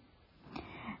vet.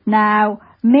 Now,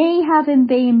 me having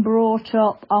been brought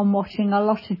up on watching a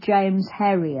lot of James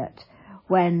Herriot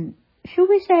when, shall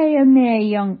we say, a mere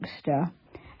youngster,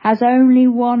 has only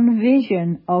one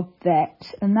vision of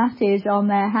vets, and that is on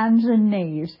their hands and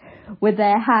knees with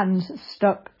their hands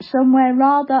stuck somewhere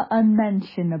rather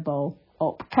unmentionable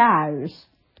up cows.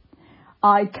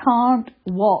 I can't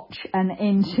watch an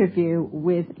interview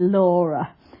with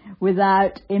Laura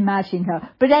without imagining her.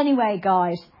 But anyway,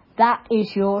 guys, that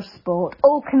is your sport.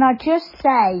 Oh, can I just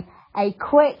say a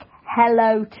quick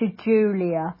hello to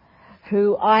Julia,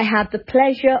 who I had the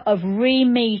pleasure of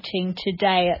re-meeting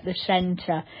today at the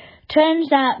centre.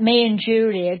 Turns out me and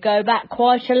Julia go back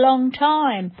quite a long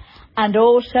time. And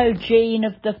also Jean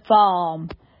of the farm.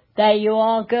 There you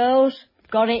are, girls.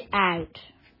 Got it out.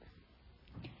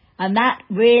 And that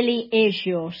really is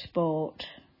your sport.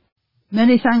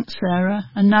 Many thanks, Sarah.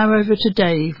 And now over to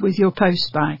Dave with your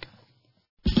postbag.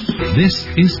 This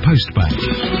is Postbag.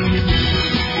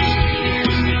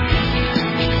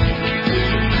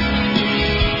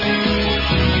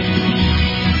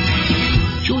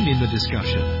 Join in the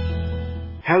discussion.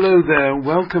 Hello there,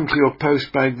 welcome to your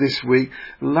postbag this week.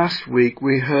 Last week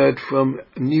we heard from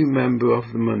a new member of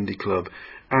the Monday Club,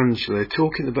 Angela,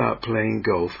 talking about playing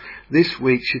golf. This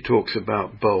week she talks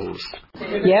about bowls.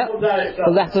 Yeah,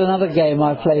 well, that's another game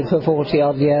I played for 40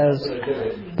 odd years.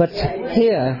 But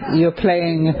here you're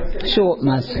playing short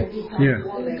mat. Yeah.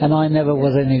 And I never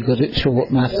was any good at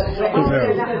short mat.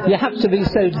 You have to be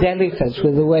so delicate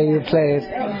with the way you play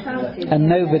it. And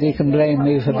nobody can blame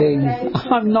me for being...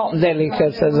 I'm not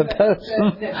delicate as a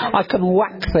person. I can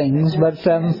whack things, but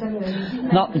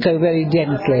not go very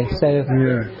gently. So,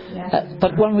 Yeah.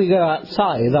 but when we go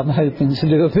outside, I'm hoping to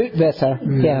do a bit better.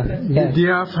 Yeah. Do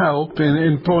you have help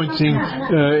in pointing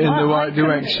in the right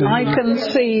direction? I can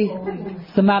see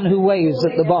the man who waves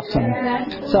at the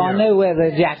bottom, so I know where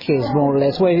the jack is more or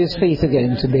less, where his feet are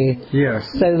going to be.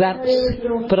 Yes. So that's,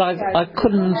 but I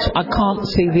can't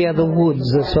see the other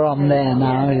woods that are on there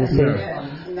now, you see. No.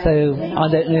 So I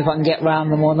don't know if I can get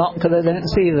round them or not because I don't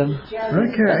see them.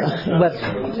 Okay.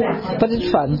 But it's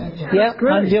fun. Yeah,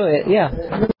 I enjoy it.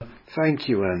 Yeah. Thank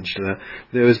you, Angela.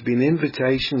 There has been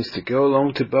invitations to go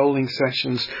along to bowling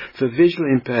sessions for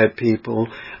visually impaired people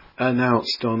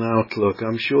announced on Outlook.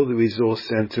 I'm sure the resource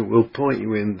centre will point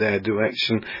you in their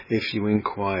direction if you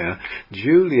inquire.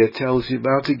 Julia tells you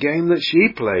about a game that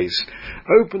she plays.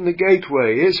 Open the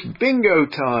gateway, it's bingo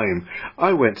time.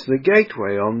 I went to the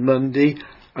gateway on Monday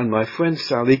and my friend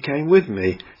Sally came with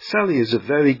me. Sally is a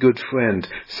very good friend.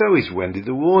 So is Wendy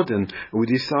the Warden. We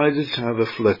decided to have a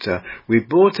flutter. We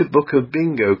bought a book of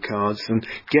bingo cards and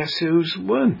guess who's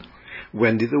won?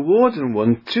 Wendy the Warden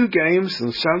won 2 games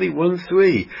and Sally won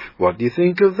 3. What do you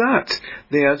think of that?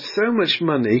 They had so much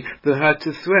money that I had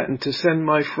to threaten to send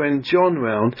my friend John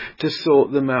round to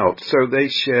sort them out, so they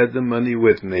shared the money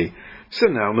with me. So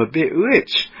now I'm a bit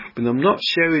rich, but I'm not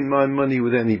sharing my money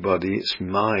with anybody. It's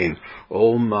mine,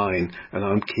 all mine, and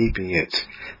I'm keeping it.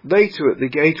 Later at the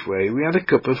gateway, we had a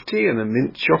cup of tea and a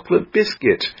mint chocolate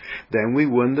biscuit. Then we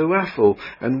won the raffle,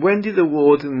 and Wendy the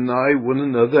Warden and I won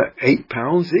another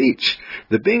 £8 each.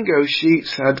 The bingo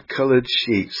sheets had coloured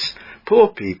sheets. Poor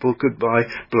people could buy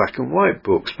black and white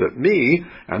books, but me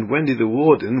and Wendy the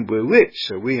Warden were rich,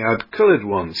 so we had coloured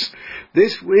ones.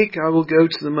 This week I will go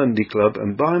to the Monday Club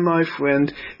and buy my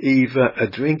friend Eva a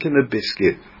drink and a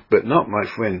biscuit. But not my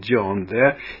friend John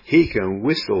there. He can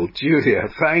whistle. Julia,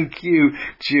 thank you,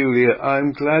 Julia.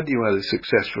 I'm glad you had a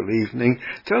successful evening.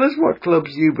 Tell us what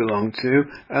clubs you belong to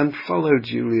and follow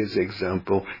Julia's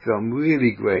example. I'm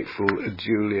really grateful,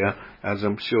 Julia, as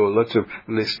I'm sure a lot of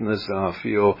listeners are, for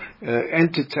your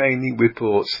entertaining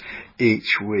reports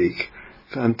each week.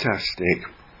 Fantastic.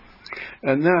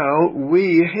 And now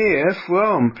we hear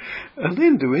from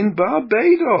Linda in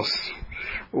Barbados.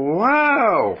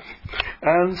 Wow!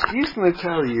 And she's going to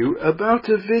tell you about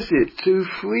a visit to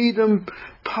Freedom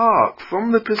Park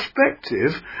from the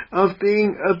perspective of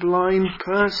being a blind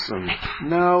person.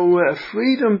 Now,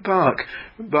 Freedom Park,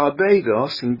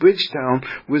 Barbados in Bridgetown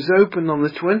was opened on the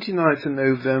 29th of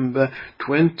November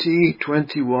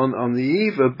 2021 on the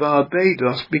eve of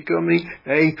Barbados becoming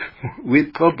a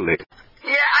republic.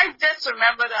 Yeah, I just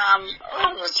remembered,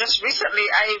 it was just recently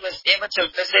I was able to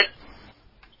visit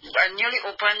a newly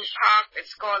opened park.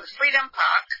 It's called Freedom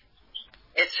Park.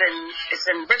 It's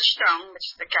in Bridgetown, which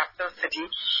is the capital city.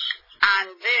 And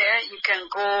there you can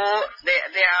go, there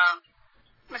are,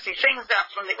 things that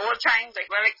from the old times, like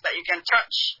relics that you can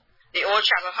touch. The old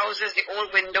chattel houses, the old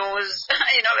windows,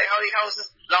 like how the houses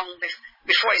long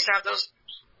before used to have those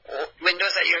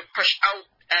windows that you push out,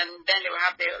 and then they will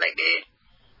have the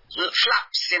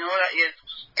flaps, that you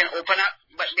can open up,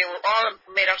 but they were all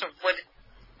made out of wood.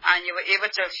 And you were able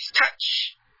to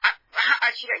touch.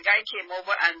 Actually, a guy came over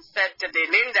and said to the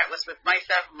lady that was with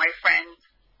myself and my friend,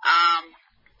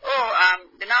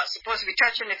 they're not supposed to be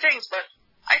touching the things, but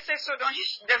I said, so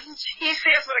doesn't he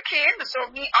say it's okay? So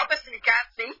me, obviously we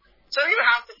can't see, so we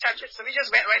have to touch it, so we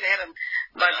just went right ahead and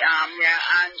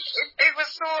it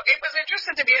was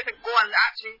interesting to be able to go and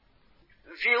actually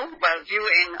view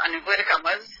in inverted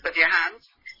commas with your hands,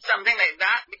 something like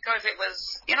that, because it was,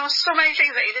 so many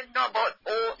things that you didn't know about,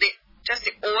 the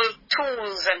old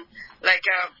tools and like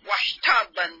a wash tub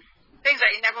and things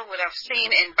that you never would have seen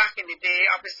back in the day,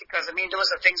 obviously, because those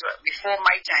are things before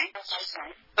my time. So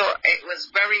it was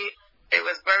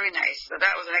very nice. So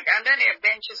that was and then there are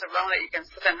benches around that you can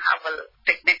sit and have a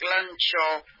picnic lunch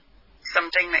or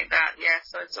something like that. Yeah,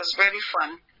 so it was really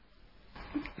fun.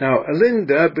 Now,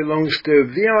 Linda belongs to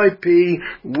VIP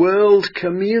World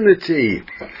Community,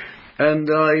 and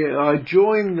I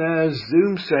join their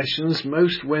Zoom sessions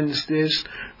most Wednesdays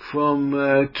from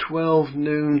 12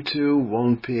 noon to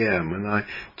 1 p.m. and I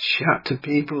chat to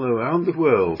people around the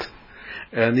world,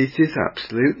 and it is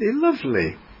absolutely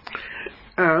lovely.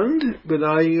 But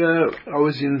I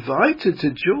was invited to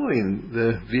join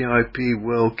the VIP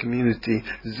World Community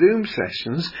Zoom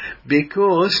sessions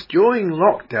because during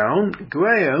lockdown,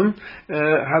 Graham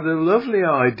had a lovely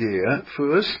idea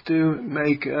for us to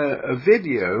make a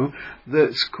video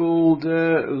that's called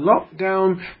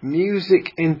Lockdown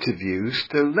Music Interviews,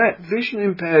 to let vision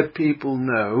impaired people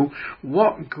know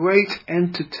what great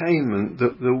entertainment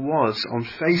that there was on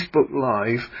Facebook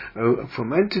Live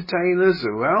from entertainers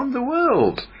around the world.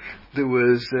 There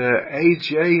was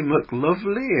AJ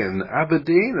McLovely in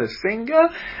Aberdeen, a singer,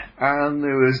 and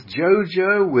there was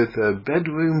Jojo with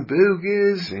Bedroom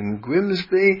Boogies in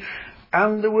Grimsby,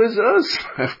 and there was us,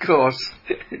 of course,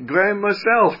 Graham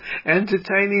myself,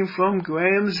 entertaining from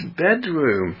Graham's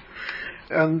bedroom.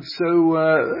 And so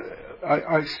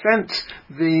I sent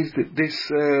this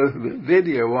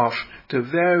video off to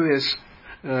various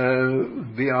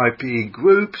VIP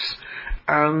groups,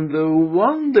 and the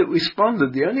one that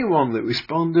responded, the only one that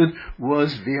responded,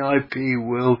 was VIP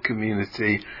World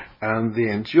Community, and they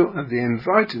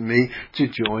invited me to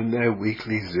join their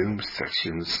weekly Zoom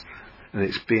sessions. And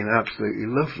it's been absolutely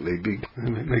lovely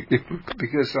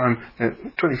because I'm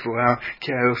 24-hour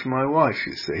care of my wife,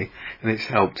 you see, and it's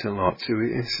helped a lot too.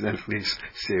 Incidentally, is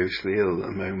seriously ill at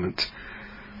the moment.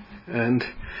 And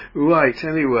right,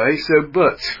 anyway,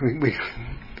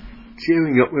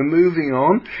 cheering up, we're moving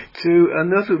on to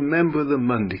another member of the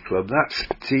Monday Club. That's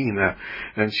Tina,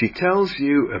 and she tells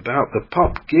you about the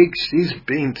pop gigs she's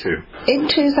been to. In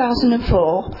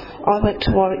 2004, I went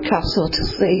to Warwick Castle to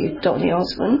see Donny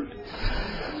Osmond.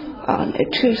 And in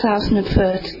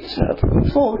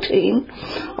 2014,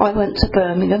 I went to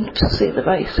Birmingham to see the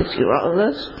Bay City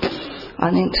Rollers.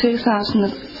 And in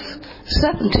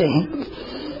 2017,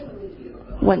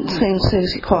 went to see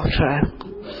Susie Quattro.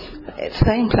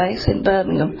 Same place in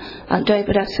Birmingham, and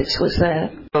David Essex was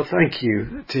there. Well, thank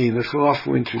you, Tina, for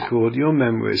offering to record your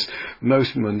memories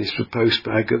most Mondays for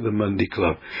Postbag at the Monday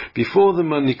Club. Before the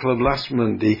Monday Club last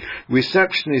Monday,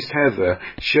 receptionist Heather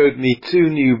showed me 2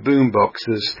 new boom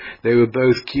boxes. They were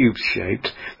both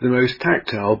cube-shaped, the most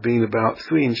tactile being about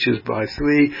 3 inches by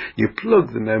 3. You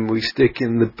plug the memory stick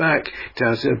in the back. It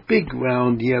has a big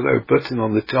round yellow button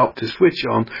on the top to switch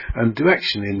on, and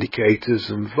direction indicators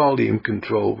and volume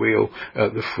control wheel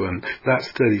at the front. That's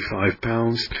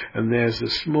 £35, and there's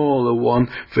a smaller one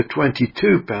for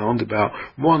 £22, about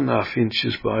 1.5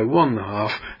 inches by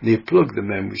 1.5, and you plug the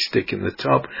memory stick in the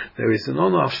top. There is an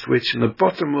on-off switch in the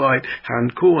bottom right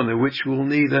hand corner, which will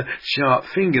need a sharp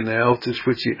fingernail to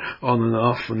switch it on and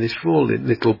off, and there's 4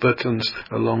 little buttons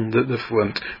along the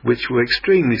front, which were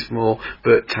extremely small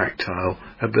but tactile.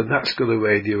 But that's got a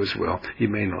radio as well. You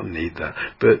may not need that,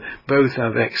 but both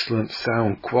have excellent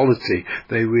sound quality.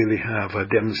 They really have. I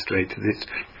demonstrated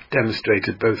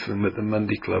both of them at the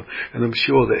Monday Club, and I'm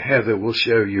sure that Heather will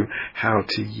show you how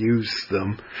to use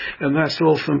them. And that's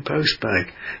all from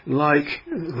Postbag. Like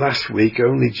last week,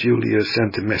 only Julia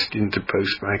sent a message into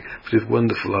Postbag, which is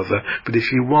wonderful of her. But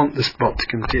if you want the spot to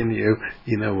continue,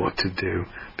 you know what to do,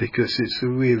 because it's a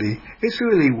really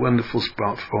wonderful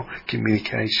spot for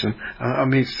communication. I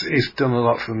mean, it's done a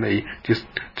lot for me just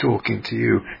talking to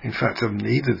you. In fact, I've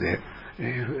needed it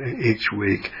each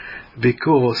week,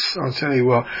 because I'll tell you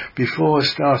what, before I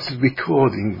started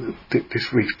recording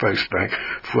this week's Postbag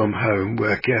from home,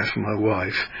 where I care for my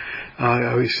wife,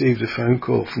 I received a phone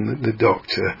call from the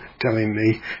doctor telling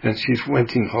me, and she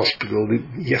went in hospital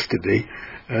yesterday,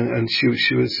 and she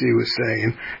was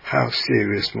saying how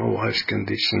serious my wife's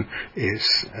condition is,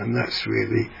 and that's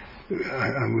really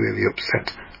I'm really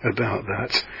upset about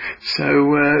that.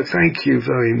 So thank you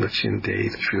very much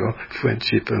indeed for your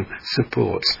friendship and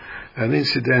support. And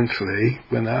incidentally,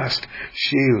 when I asked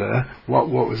Sheila what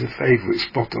was her favourite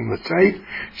spot on the tape,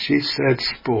 she said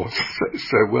sport.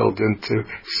 So well done to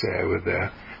Sarah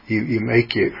there. You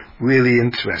make it really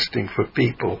interesting for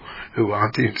people who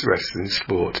aren't interested in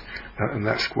sport, and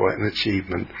that's quite an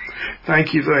achievement.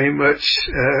 Thank you very much.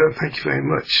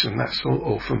 And that's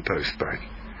all from Postbag.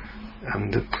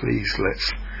 And please,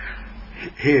 let's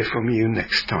hear from you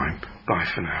next time. Bye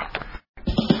for now.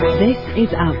 This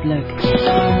is Outlook.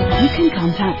 You can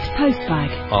contact Postbag.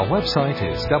 Our website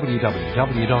is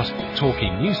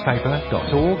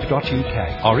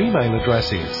www.talkingnewspaper.org.uk. Our email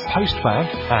address is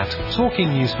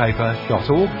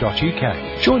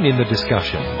postbag@talkingnewspaper.org.uk. Join in the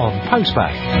discussion on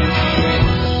Postbag.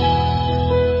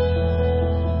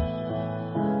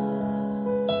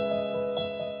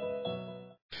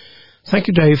 Thank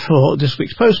you, Dave, for this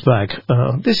week's Postbag.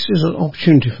 This is an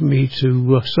opportunity for me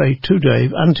to say to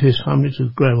Dave and to his family, to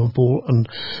Graham and Paul and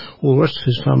all the rest of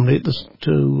his family,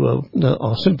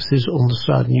 our sympathies on the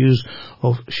sad news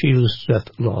of Sheila's death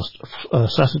last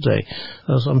Saturday.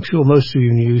 As I'm sure most of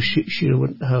you knew, Sheila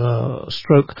went a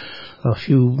stroke a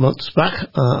few months back,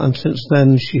 and since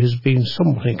then she has been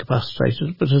somewhat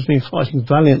incapacitated, but has been fighting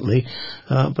valiantly.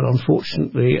 But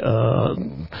unfortunately,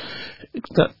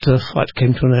 that fight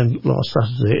came to an end last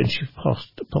Saturday, and she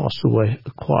passed away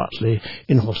quietly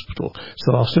in hospital.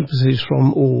 So our sympathies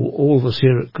from all of us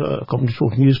here at Coventry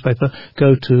Talking Newspaper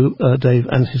go to Dave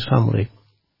and his family.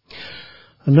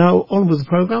 And now on with the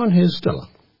programme, and here's Stella.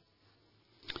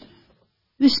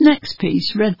 This next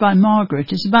piece, read by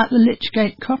Margaret, is about the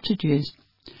Lichgate cottages,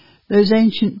 those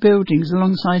ancient buildings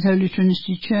alongside Holy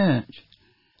Trinity Church.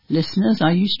 Listeners,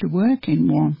 I used to work in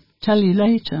one. Tell you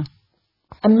later.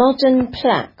 A modern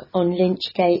plaque on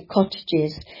Lichgate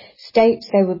cottages states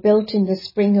they were built in the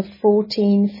spring of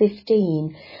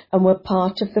 1415 and were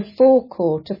part of the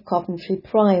forecourt of Coventry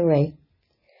Priory.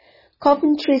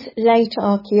 Coventry's late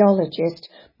archaeologist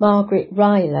Margaret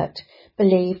Rylott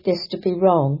believed this to be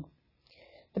wrong.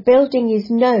 The building is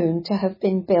known to have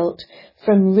been built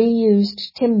from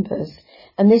reused timbers,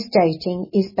 and this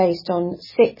dating is based on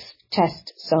 6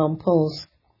 test samples.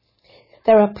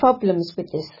 There are problems with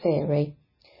this theory.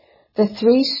 The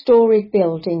 3-storied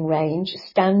building range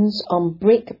stands on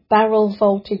brick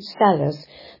barrel-vaulted cellars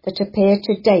that appear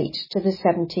to date to the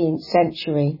 17th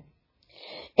century.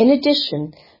 In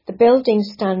addition, the building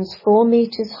stands 4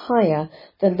 metres higher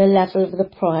than the level of the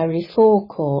Priory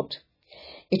forecourt.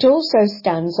 It also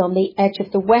stands on the edge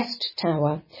of the West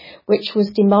Tower, which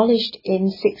was demolished in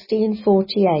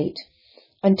 1648,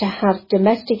 and to have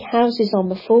domestic houses on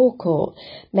the forecourt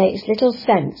makes little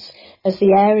sense, as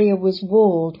the area was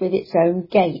walled with its own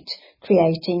gate,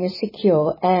 creating a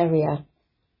secure area.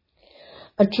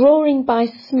 A drawing by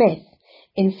Smith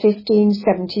in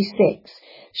 1576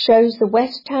 shows the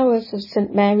West Towers of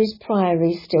St Mary's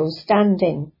Priory still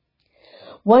standing.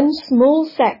 One small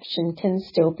section can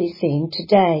still be seen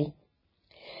today.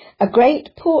 A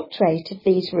great portrait of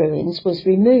these ruins was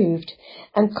removed,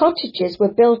 and cottages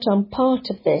were built on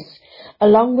part of this,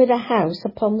 along with a house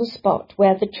upon the spot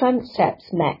where the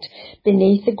transepts met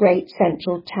beneath the great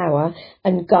central tower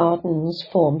and gardens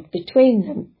formed between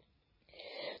them.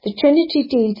 The Trinity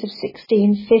Deeds of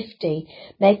 1650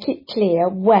 make it clear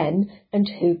when and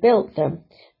who built them,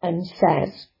 and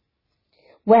says,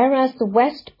 "Whereas the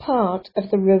west part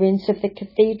of the ruins of the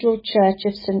Cathedral Church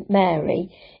of St Mary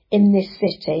in this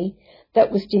city, that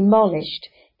was demolished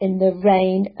in the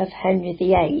reign of Henry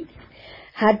VIII,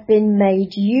 had been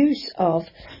made use of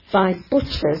by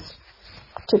butchers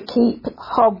to keep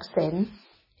hogs in,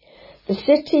 the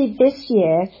city this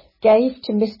year gave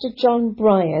to Mr. John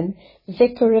Bryan,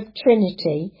 Vicar of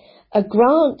Trinity, a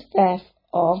grant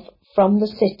thereof from the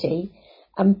city,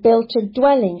 and built a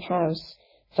dwelling house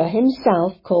for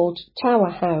himself called Tower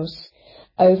House,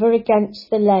 over against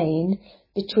the lane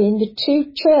between the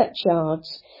 2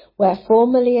 churchyards, where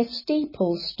formerly a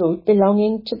steeple stood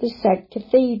belonging to the said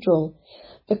cathedral,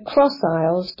 the cross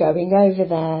aisles going over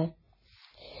there.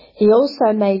 He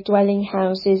also made dwelling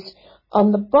houses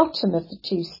on the bottom of the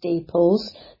 2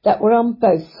 steeples that were on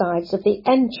both sides of the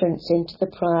entrance into the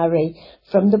priory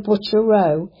from the Butcher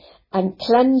Row, and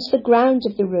cleansed the ground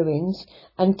of the ruins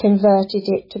and converted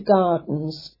it to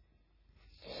gardens.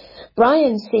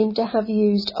 Bryan seemed to have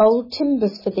used old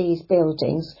timbers for these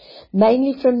buildings,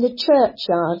 mainly from the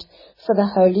churchyard, for the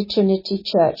Holy Trinity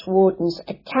Church Warden's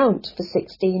account for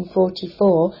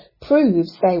 1644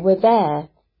 proves they were there.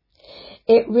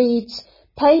 It reads,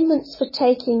 payments for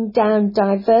taking down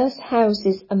diverse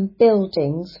houses and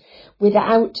buildings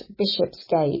without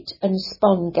Bishopsgate and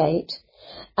Spongate,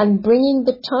 and bringing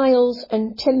the tiles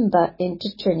and timber into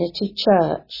Trinity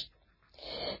Church.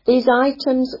 These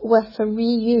items were for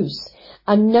reuse,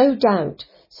 and no doubt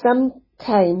some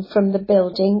came from the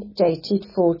building dated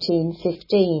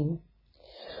 1415.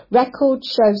 Records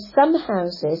show some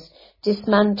houses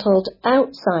dismantled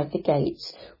outside the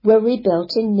gates were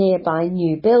rebuilt in nearby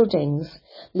new buildings,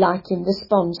 like in the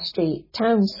Spond Street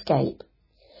townscape.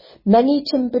 Many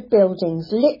timbered buildings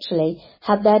literally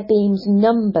had their beams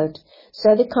numbered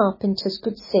so the carpenters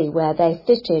could see where they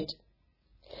fitted.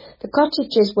 The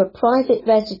cottages were private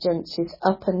residences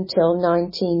up until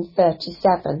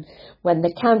 1937, when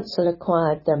the council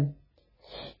acquired them.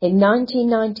 In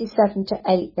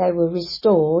 1997-8 they were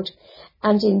restored,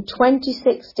 and in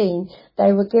 2016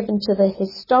 they were given to the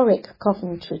Historic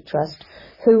Coventry Trust,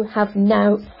 who have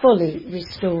now fully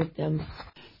restored them.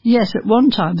 Yes, at one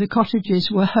time the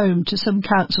cottages were home to some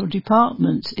council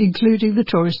departments, including the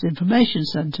Tourist Information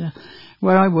Centre,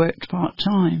 where I worked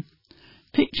part-time.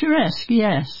 Picturesque,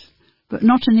 yes, but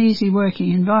not an easy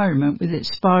working environment with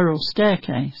its spiral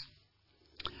staircase.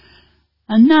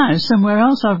 And now somewhere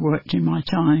else I've worked in my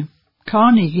time,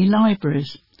 Carnegie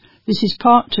Libraries. This is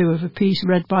part 2 of a piece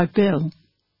read by Bill.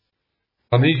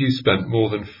 Carnegie spent more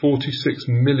than £46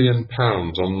 million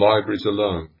on libraries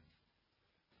alone.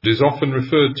 It is often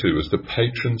referred to as the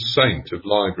patron saint of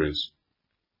libraries.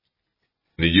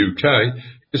 In the UK,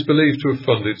 it is believed to have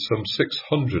funded some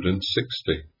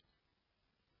 660.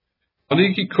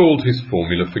 Carnegie called his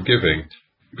formula for giving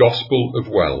the Gospel of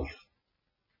Wealth.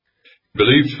 He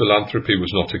believed philanthropy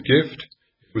was not a gift,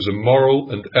 it was a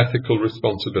moral and ethical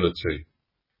responsibility.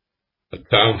 A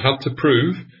town had to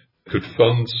prove it could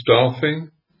fund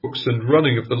staffing, books and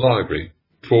running of the library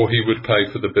before he would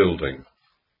pay for the building.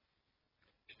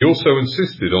 He also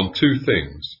insisted on 2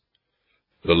 things.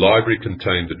 The library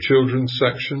contained a children's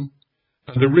section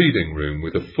and a reading room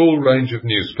with a full range of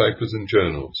newspapers and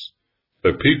journals,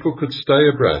 so people could stay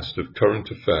abreast of current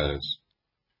affairs.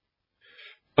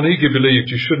 Carnegie believed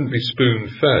you shouldn't be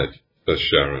spoon-fed, says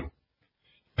Sharon.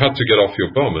 You had to get off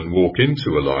your bum and walk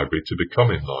into a library to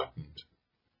become enlightened.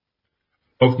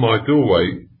 Above my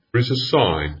doorway there is a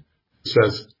sign that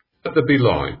says, "Let there be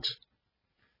light."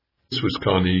 This was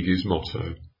Carnegie's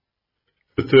motto.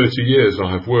 For 30 years I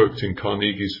have worked in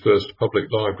Carnegie's first public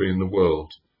library in the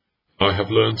world. I have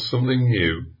learned something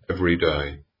new every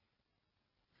day.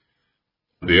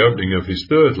 At the opening of his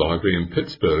 3rd library in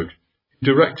Pittsburgh, he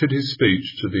directed his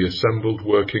speech to the assembled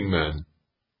working men.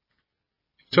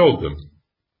 He told them,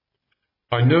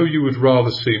 "I know you would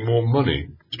rather see more money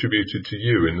distributed to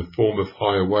you in the form of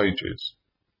higher wages.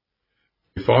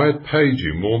 If I had paid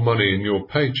you more money in your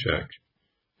paycheck,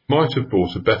 you might have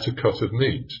bought a better cut of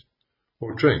meat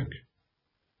or drink.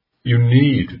 You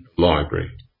need a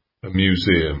library, a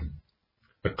museum,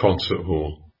 a concert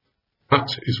hall. That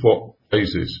is what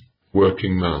raises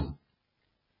working man."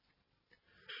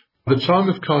 At the time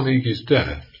of Carnegie's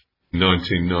death, in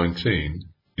 1919,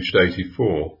 aged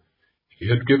 84, he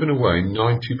had given away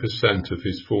 90% of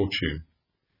his fortune.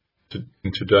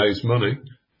 In today's money,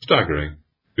 staggering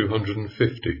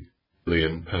 £250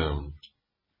 million.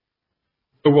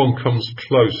 No one comes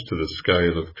close to the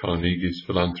scale of Carnegie's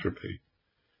philanthropy.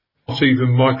 Not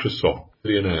even Microsoft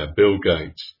billionaire Bill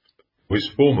Gates or his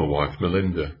former wife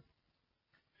Melinda.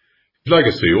 His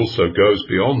legacy also goes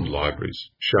beyond libraries,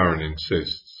 Sharon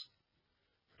insists.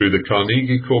 Through the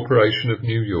Carnegie Corporation of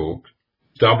New York,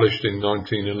 established in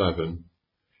 1911,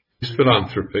 his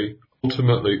philanthropy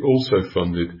ultimately also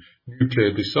funded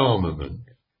nuclear disarmament,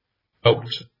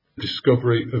 helped the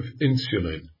discovery of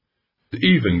insulin, and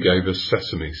even gave us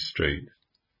Sesame Street.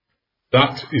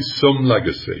 That is some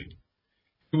legacy.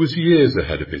 He was years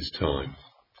ahead of his time.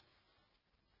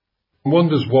 One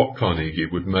wonders what Carnegie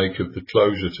would make of the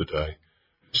closure today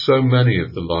of so many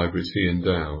of the libraries he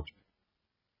endowed.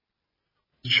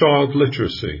 With child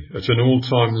literacy at an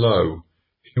all-time low,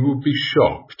 he would be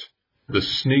shocked at the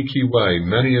sneaky way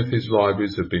many of his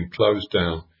libraries have been closed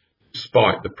down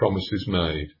despite the promises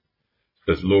made,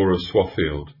 says Laura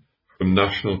Swaffield from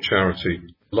national charity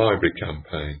Library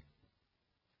Campaign.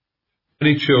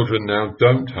 Many children now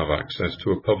don't have access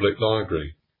to a public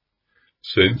library.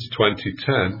 Since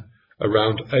 2010,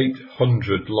 around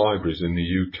 800 libraries in the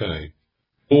UK,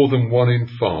 more than 1 in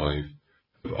 5,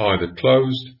 have either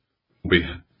closed or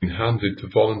been handed to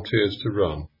volunteers to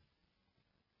run.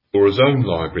 Laura's own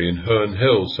library in Herne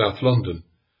Hill, South London,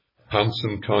 a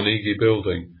handsome Carnegie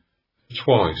building,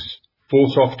 twice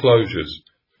fought off closures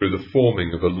through the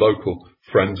forming of a local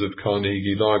Friends of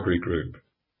Carnegie Library group.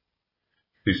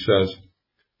 She says,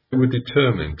 we were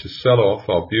determined to sell off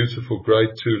our beautiful Grade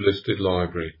 2 listed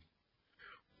library.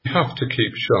 We have to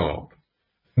keep sharp,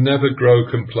 never grow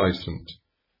complacent.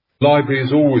 The library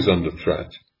is always under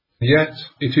threat, yet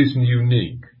it is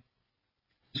unique.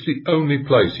 It's the only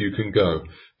place you can go.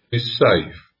 It's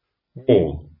safe,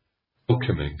 warm,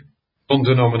 welcoming,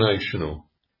 non-denominational,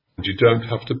 and you don't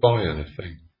have to buy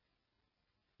anything.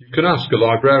 You can ask a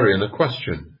librarian a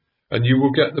question, and you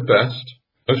will get the best,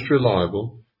 most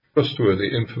reliable,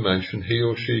 trustworthy information he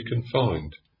or she can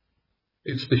find.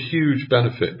 It's the huge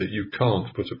benefit that you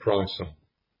can't put a price on.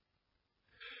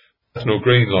 Bethnal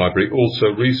Green Library also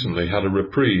recently had a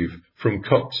reprieve from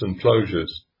cuts and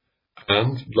closures,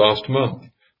 and last month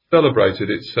celebrated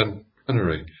its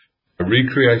centenary by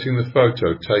recreating the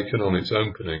photo taken on its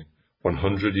opening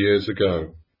 100 years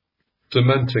ago,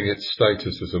 cementing its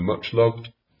status as a much-loved,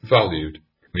 valued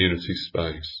community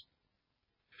space.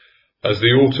 As the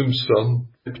autumn sun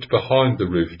dipped behind the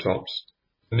rooftops,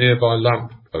 a nearby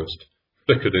lamppost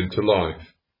flickered into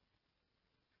life.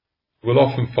 You will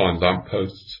often find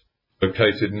lampposts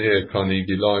located near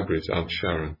Carnegie Libraries and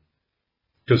Sharon,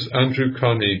 because Andrew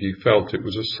Carnegie felt it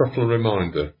was a subtle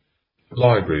reminder that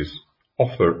libraries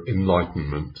offer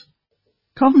enlightenment.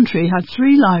 Coventry had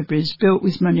 3 libraries built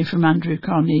with money from Andrew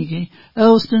Carnegie: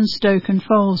 Earlsdon, Stoke and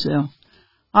Foleshill.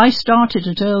 I started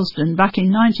at Earlsdon back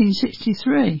in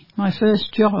 1963, my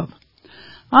first job.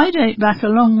 I date back a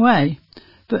long way,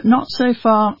 but not so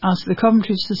far as the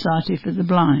Coventry Society for the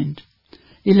Blind.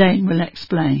 Elaine will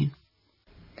explain.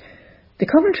 The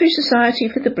Coventry Society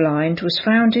for the Blind was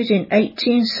founded in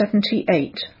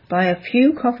 1878 by a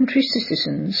few Coventry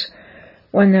citizens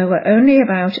when there were only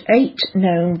about 8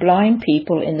 known blind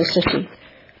people in the city.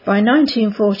 By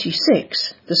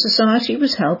 1946, the Society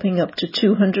was helping up to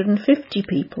 250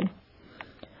 people.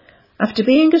 After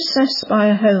being assessed by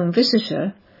a home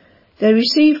visitor, they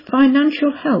received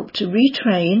financial help to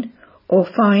retrain or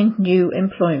find new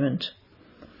employment.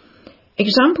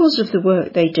 Examples of the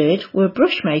work they did were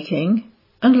brushmaking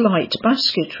and light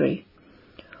basketry,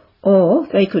 or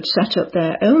they could set up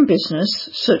their own business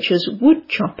such as wood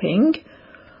chopping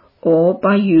or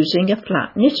by using a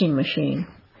flat knitting machine.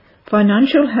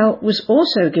 Financial help was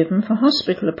also given for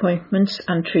hospital appointments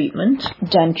and treatment,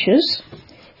 dentures,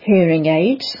 hearing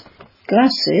aids,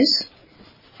 glasses,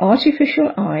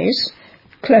 artificial eyes,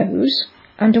 clothes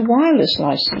and a wireless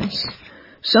licence.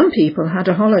 Some people had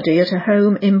a holiday at a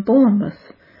home in Bournemouth,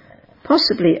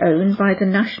 possibly owned by the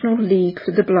National League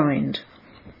for the Blind.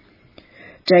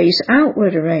 Days out were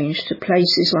arranged to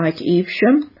places like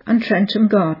Evesham and Trentham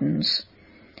Gardens.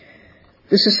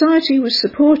 The society was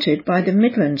supported by the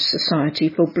Midlands Society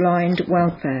for Blind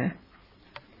Welfare.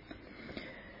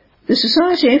 The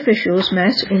society officials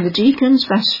met in the Deacon's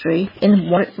Vestry in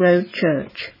Warwick Road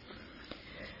Church.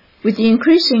 With the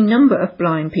increasing number of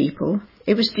blind people,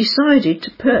 it was decided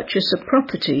to purchase a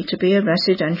property to be a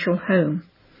residential home.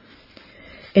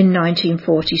 In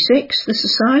 1946, the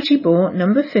Society bought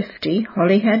number 50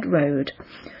 Holyhead Road,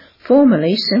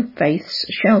 formerly St Faith's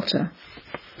Shelter.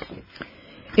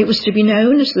 It was to be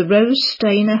known as the Rose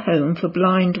Stainer Home for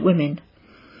Blind Women.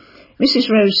 Mrs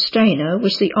Rose Stainer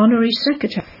was the Honorary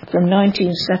Secretary from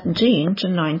 1917 to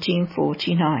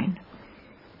 1949.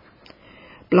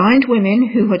 Blind women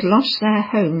who had lost their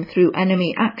home through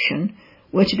enemy action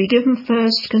were to be given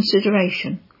first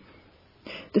consideration.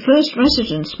 The first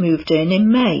residents moved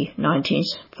in May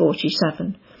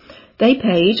 1947. They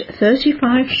paid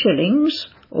 35 shillings,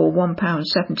 or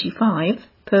 £1.75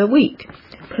 per week,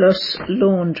 plus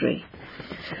laundry.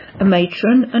 A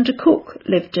matron and a cook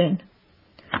lived in.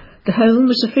 The home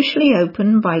was officially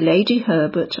opened by Lady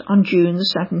Herbert on June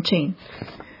the 17th.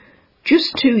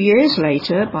 Just 2 years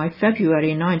later, by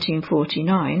February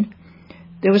 1949,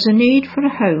 there was a need for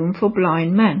a home for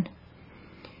blind men.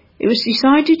 It was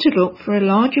decided to look for a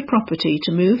larger property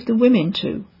to move the women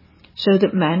to, so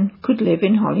that men could live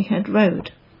in Holyhead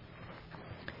Road.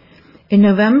 In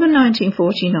November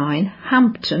 1949,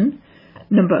 Hampton,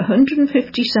 number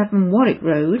 157 Warwick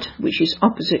Road, which is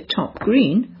opposite Top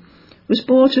Green, was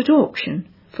bought at auction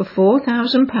for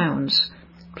 £4,000,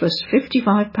 plus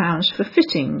 £55 for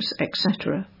fittings,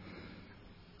 etc.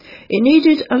 It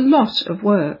needed a lot of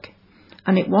work,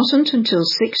 and it wasn't until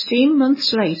 16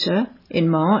 months later, in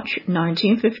March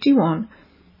 1951,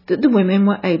 that the women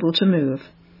were able to move.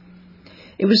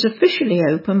 It was officially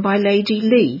opened by Lady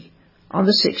Lee on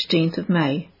the 16th of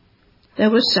May. There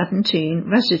were 17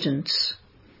 residents.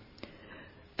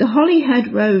 The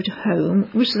Holyhead Road home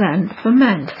was then for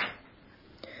men.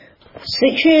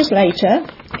 6 years later,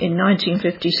 in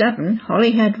 1957,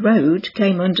 Holyhead Road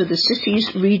came under the city's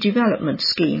redevelopment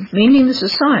scheme, meaning the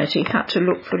society had to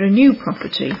look for a new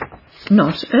property,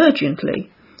 not urgently,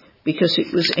 because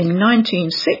it was in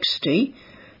 1960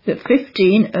 that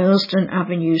 15 Earlsdon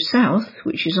Avenue South,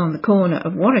 which is on the corner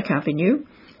of Warwick Avenue,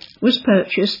 was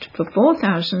purchased for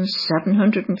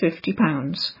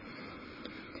 £4,750.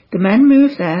 The men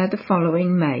moved there the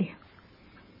following May.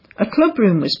 A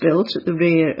clubroom was built at the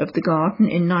rear of the garden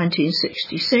in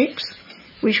 1966,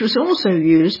 which was also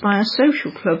used by a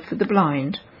social club for the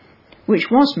blind, which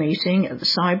was meeting at the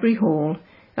Siberry Hall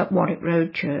at Warwick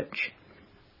Road Church.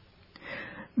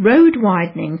 Road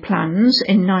widening plans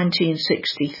in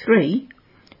 1963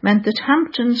 meant that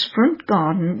Hampton's front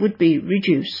garden would be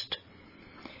reduced.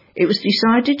 It was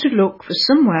decided to look for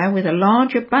somewhere with a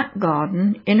larger back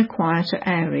garden in a quieter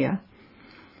area.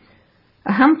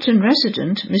 A Hampton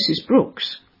resident, Mrs.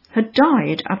 Brooks, had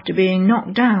died after being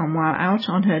knocked down while out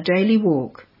on her daily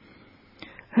walk.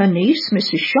 Her niece,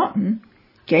 Mrs. Shotton,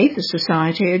 gave the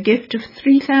society a gift of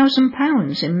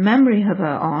 £3,000 in memory of her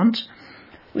aunt,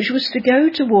 which was to go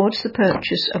towards the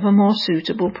purchase of a more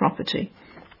suitable property.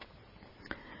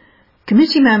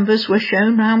 Committee members were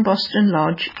shown round Boston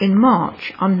Lodge in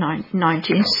March on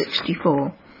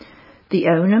 1964. The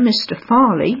owner, Mr.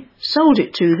 Farley, sold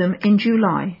it to them in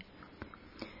July.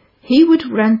 He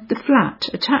would rent the flat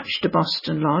attached to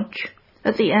Boston Lodge,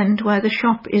 at the end where the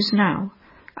shop is now,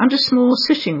 and a small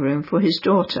sitting room for his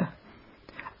daughter,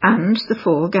 and the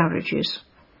 4 garages.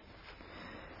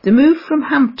 The move from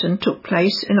Hampton took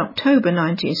place in October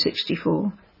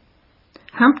 1964.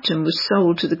 Hampton was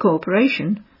sold to the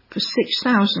corporation for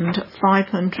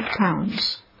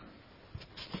 £6,500.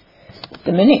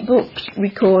 The minute books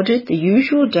recorded the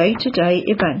usual day-to-day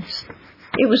events.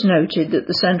 It was noted that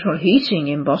the central heating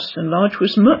in Boston Lodge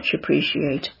was much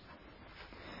appreciated.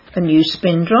 A new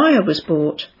spin dryer was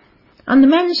bought, and the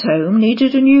men's home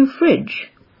needed a new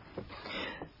fridge.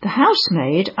 The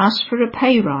housemaid asked for a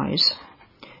pay rise.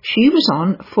 She was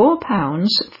on £4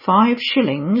 5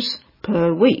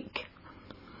 per week,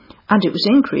 and it was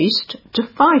increased to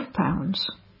 £5.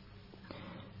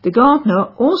 The gardener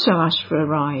also asked for a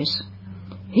rise.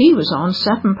 He was on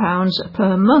 £7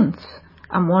 per month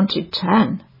and wanted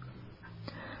 10.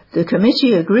 The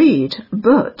committee agreed,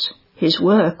 but his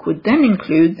work would then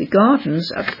include the gardens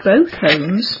at both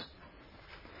homes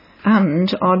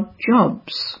and odd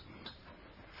jobs.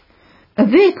 A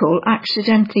vehicle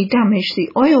accidentally damaged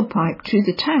the oil pipe to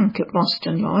the tank at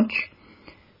Boston Lodge,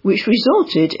 which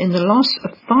resulted in the loss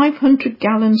of 500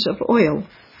 gallons of oil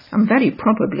and very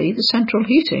probably the central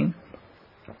heating.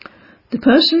 The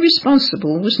person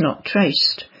responsible was not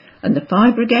traced, and the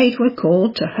fire brigade were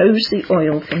called to hose the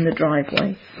oil from the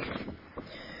driveway.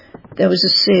 There was a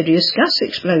serious gas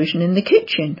explosion in the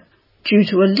kitchen due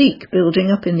to a leak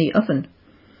building up in the oven.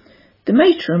 The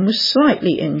matron was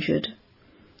slightly injured.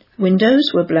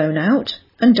 Windows were blown out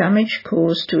and damage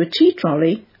caused to a tea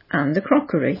trolley and the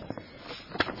crockery.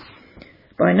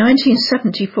 By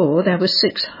 1974 there were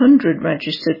 600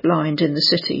 registered blind in the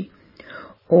city,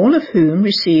 all of whom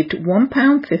received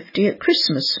 £1.50 at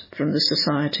Christmas from the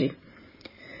society.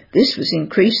 This was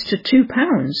increased to £2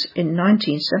 in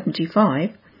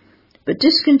 1975, but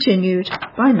discontinued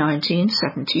by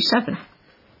 1977.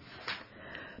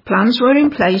 Plans were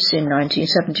in place in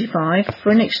 1975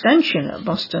 for an extension at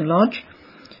Boston Lodge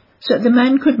so that the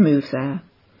men could move there.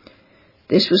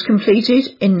 This was completed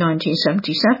in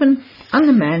 1977 and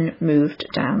the men moved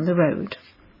down the road.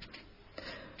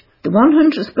 The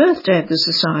 100th birthday of the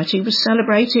society was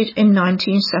celebrated in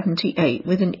 1978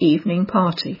 with an evening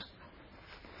party.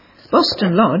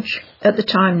 Boston Lodge, at the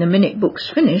time the minute books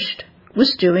finished,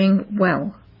 was doing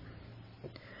well.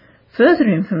 Further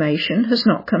information has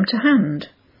not come to hand,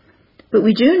 but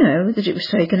we do know that it was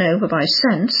taken over by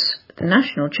Sense, the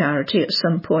national charity, at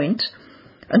some point,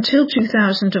 until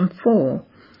 2004,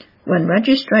 when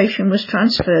registration was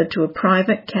transferred to a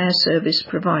private care service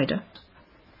provider.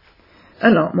 A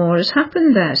lot more has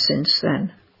happened there since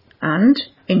then, and,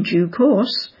 in due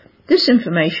course, this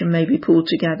information may be pulled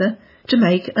together to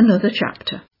make another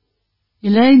chapter.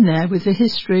 Elaine there with the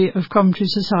history of Coventry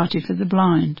Society for the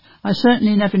Blind. I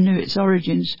certainly never knew its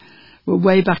origins were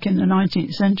way back in the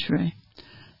 19th century.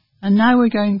 And now we're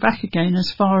going back again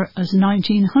as far as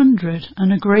 1900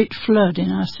 and a great flood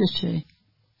in our city.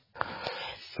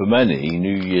 For many,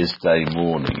 New Year's Day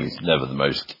morning is never the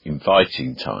most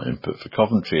inviting time, but for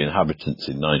Coventry inhabitants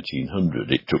in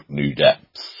 1900 it took new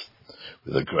depths,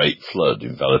 with a great flood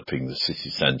enveloping the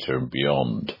city centre and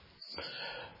beyond.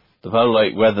 The Bow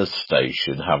Lake Weather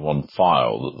Station have on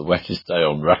file that the wettest day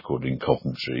on record in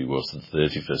Coventry was the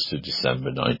 31st of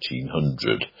December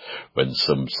 1900, when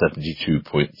some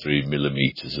 72.3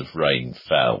 millimetres of rain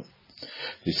fell.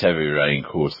 This heavy rain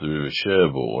caused the River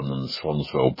Sherborne and the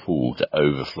Swanswell Pool to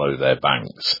overflow their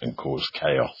banks and cause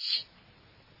chaos.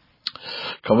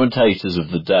 Commentators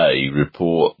of the day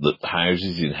report that the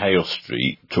houses in Hale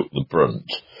Street took the brunt,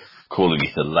 calling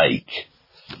it a lake,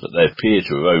 but they appear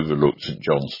to have overlooked St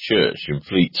John's Church in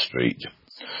Fleet Street.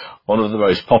 One of the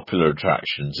most popular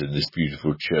attractions in this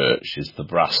beautiful church is the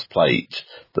brass plate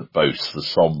that boasts the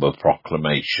sombre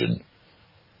proclamation.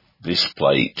 This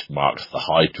plate marks the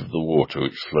height of the water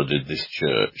which flooded this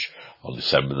church on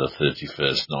December the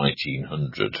 31st,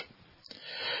 1900.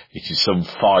 It is some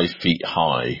 5 feet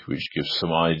high, which gives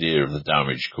some idea of the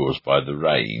damage caused by the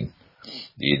rain,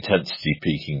 the intensity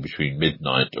peaking between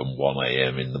midnight and 1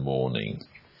 a.m. in the morning.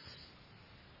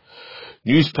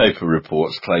 Newspaper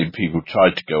reports claim people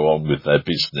tried to go on with their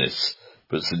business,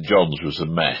 but St John's was a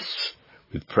mess,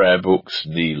 with prayer books,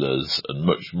 kneelers and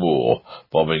much more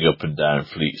bombing up and down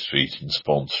Fleet Street and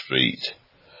Spon Street.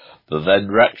 The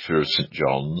then rector of St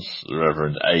John's, the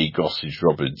Reverend A. Gossage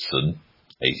Robinson,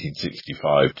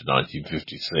 1865 to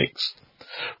 1956,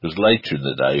 was later in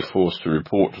the day forced to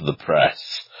report to the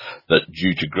press that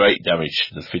due to great damage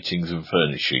to the fittings and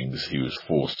furnishings he was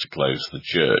forced to close the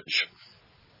church.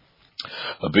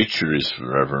 Obituaries for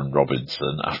Reverend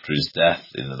Robinson after his death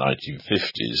in the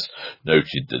 1950s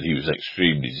noted that he was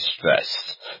extremely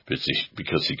distressed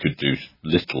because he could do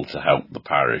little to help the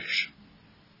parish.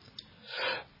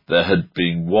 There had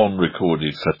been one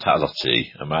recorded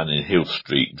fatality, a man in Hill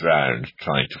Street drowned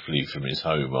trying to flee from his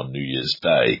home on New Year's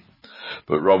Day,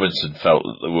 but Robinson felt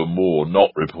that there were more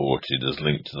not reported as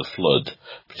linked to the flood,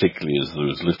 particularly as there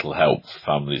was little help for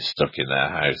families stuck in their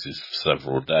houses for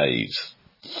several days.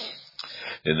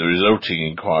 In the resulting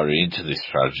inquiry into this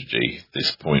tragedy,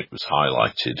 this point was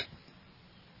highlighted.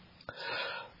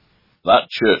 That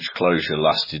church closure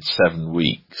lasted 7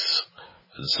 weeks,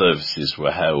 and services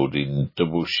were held in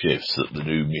double shifts at the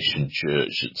new mission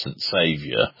church at St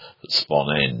Saviour at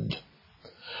Spon End.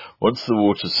 Once the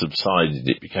water subsided,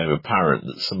 it became apparent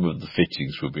that some of the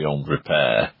fittings were beyond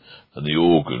repair, and the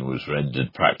organ was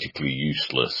rendered practically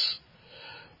useless.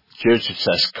 The church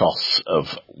assessed costs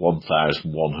of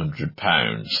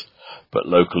 £1,100, but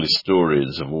local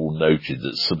historians have all noted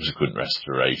that subsequent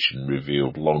restoration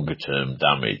revealed longer-term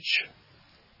damage.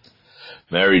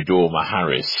 Mary Dormer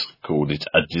Harris called it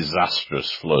a disastrous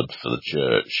flood for the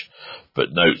church,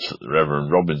 but notes that the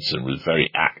Reverend Robinson was very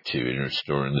active in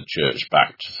restoring the church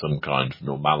back to some kind of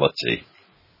normality.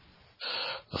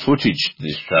 The footage to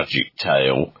this tragic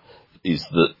tale is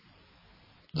that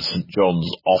the St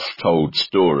John's oft-told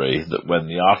story that when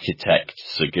the architect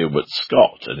Sir Gilbert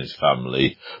Scott and his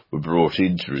family were brought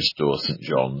in to restore St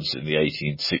John's in the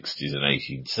 1860s and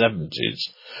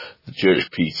 1870s, the church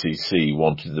PCC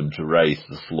wanted them to raise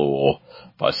the floor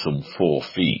by some 4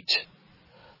 feet.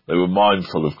 They were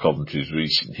mindful of Coventry's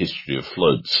recent history of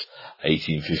floods,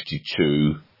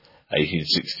 1852,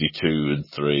 1862 and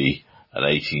 3, and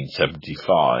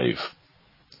 1875.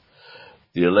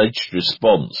 The alleged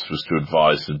response was to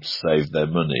advise them to save their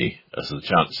money, as the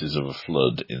chances of a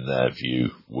flood, in their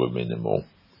view, were minimal.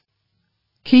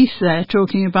 Keith there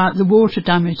talking about the water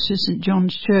damage to St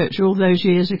John's Church all those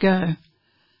years ago.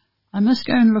 I must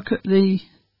go and look at the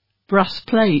brass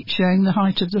plate showing the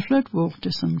height of the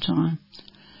floodwater sometime.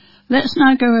 Let's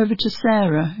now go over to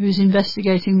Sarah, who's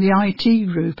investigating the IT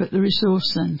group at the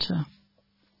Resource Centre.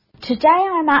 Today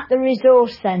I'm at the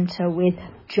Resource Centre with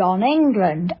John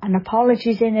England, and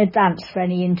apologies in advance for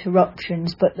any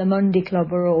interruptions, but the Monday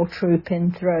Club are all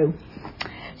trooping through.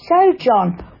 So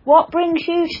John, what brings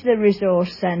you to the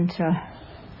Resource Centre?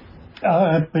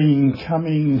 I've been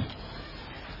coming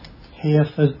here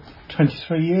for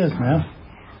 23 years now.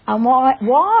 And why?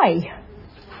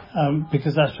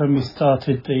 Because that's when we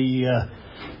started the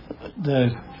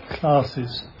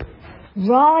classes.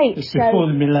 Right. It's before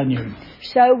the millennium.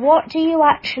 So what do you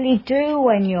actually do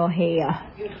when you're here?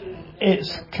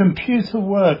 It's computer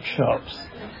workshops.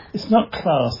 It's not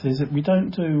classes. We don't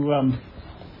do,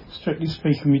 strictly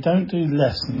speaking, we don't do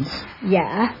lessons.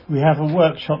 Yeah. We have a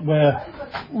workshop where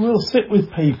we'll sit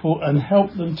with people and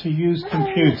help them to use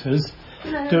computers,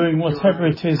 doing whatever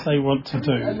it is they want to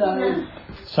do.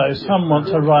 So some want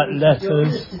to write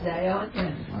letters,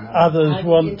 others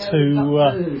want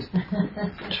to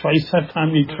trace their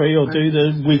family tree or do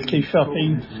the weekly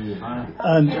shopping,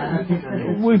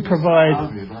 and we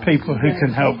provide people who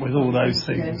can help with all those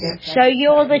things. So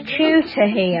you're the tutor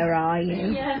here, are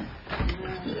you?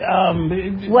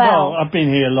 Well, I've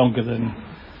been here longer than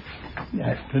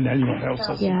than anyone else,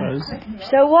 I suppose.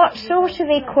 So what sort of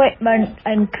equipment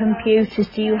and computers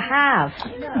do you have?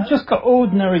 We've just got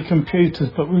ordinary computers,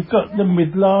 but we've got them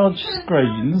with large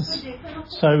screens,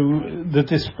 so the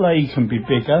display can be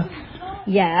bigger.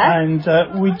 Yeah. And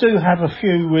we do have a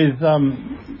few with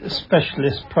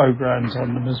specialist programs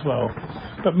on them as well.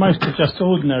 But most are just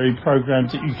ordinary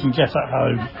programs that you can get at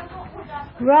home.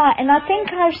 Right, and I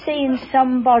think I've seen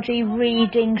somebody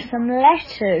reading some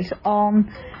letters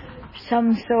on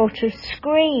some sort of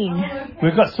screen.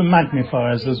 We've got some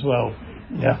magnifiers as well.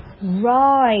 Yeah.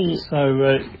 Right.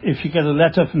 So if you get a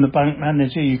letter from the bank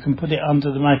manager, you can put it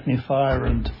under the magnifier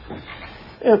and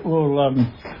it will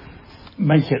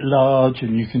make it large,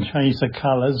 and you can change the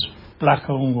colours, black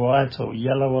on white or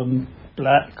yellow on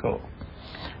black or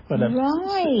whatever.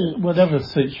 Right. Whatever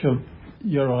suits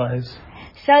your eyes.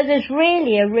 So there's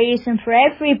really a reason for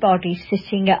everybody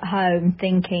sitting at home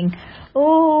thinking,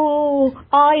 oh,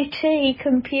 IT,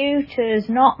 computers,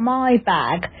 not my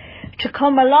bag, to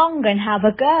come along and have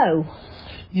a go.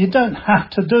 You don't have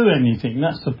to do anything,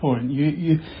 that's the point.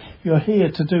 You're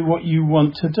here to do what you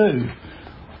want to do.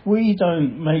 We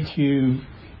don't make you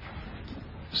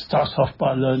start off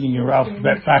by learning your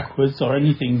alphabet backwards or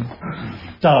anything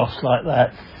daft like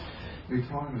that.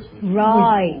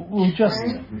 Right. We'll just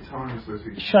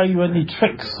show you any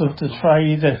tricks of the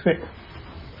trade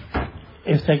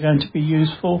if they're going to be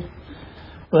useful.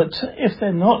 But if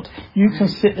they're not, you can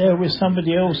sit there with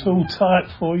somebody else who'll type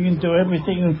for you and do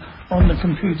everything on the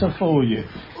computer for you.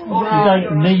 You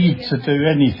don't need to do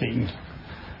anything.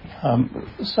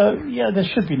 There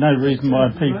should be no reason why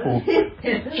people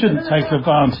shouldn't take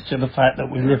advantage of the fact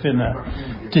that we live in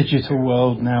a digital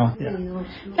world now. Yeah.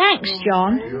 Thanks,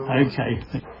 John. Okay.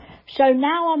 So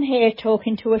now I'm here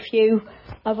talking to a few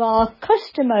of our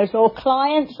customers or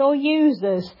clients or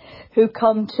users who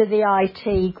come to the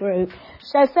IT group.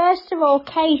 So first of all,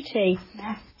 Katie,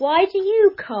 why do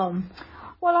you come?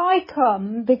 Well, I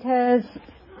come because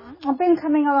I've been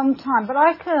coming a long time, but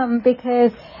I come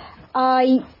because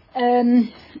I'm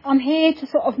here to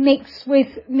sort of meet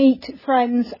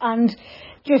friends and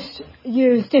just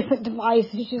use different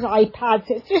devices, such as iPads.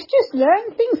 It's just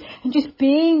learn things and just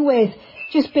being with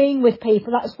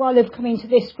people. That's why I've come into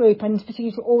this group, and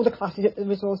particularly for all the classes at the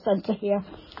resource centre here.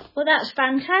 Well, that's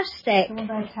fantastic.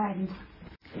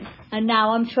 And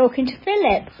now I'm talking to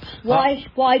Philip.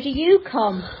 Why do you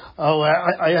come? Oh,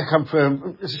 I come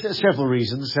for several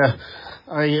reasons.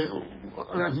 I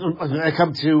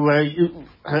come to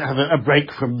have a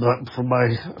break from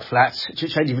my flat,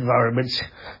 change of environment,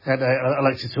 and I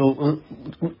like to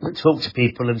talk to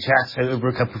people and chat over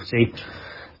a cup of tea.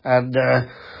 And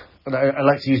I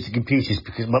like to use the computers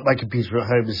because my computer at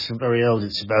home is very old.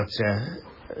 It's about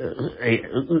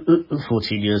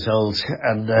 14 years old,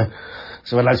 and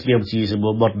so I like to be able to use a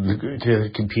more modern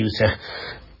computer.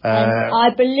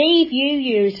 I believe you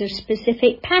use a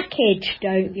specific package,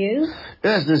 don't you?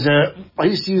 Yes, I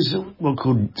used to use one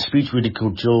called speech reader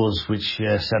called JAWS, which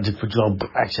standard for Job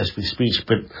Access with Speech,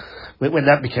 but when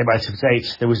that became out of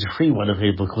date, there was a free one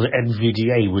available called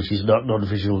NVDA, which is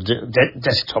non-visual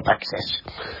desktop access.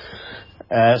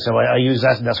 So I use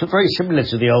that, and that's very similar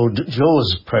to the old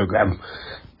JAWS program.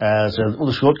 So all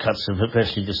the shortcuts are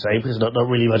virtually the same. There's not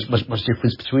really much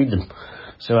difference between them.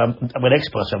 So I'm an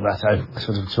expert on that. I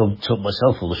sort of taught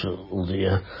myself all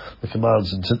the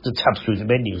commands and to tab through the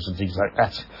menus and things like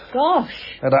that. Gosh.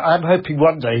 And I'm hoping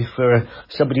one day for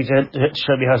somebody to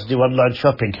show me how to do online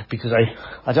shopping, because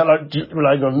I don't like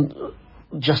relying on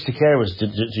just the carers to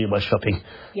do my shopping.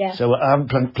 Yeah. So I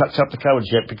haven't plucked up the courage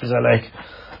yet, because I like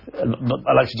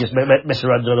to just mess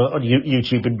around on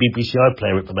YouTube and BBC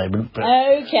iPlayer at the moment. But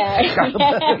okay.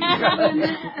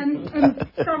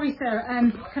 Sorry, sir.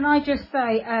 Can I just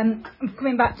say,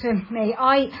 coming back to me,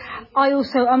 I'm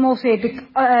also here.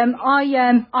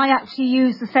 I actually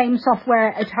use the same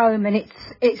software at home, and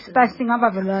it's the best thing I've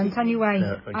ever learned. Anyway,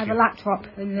 I have a laptop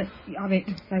and I have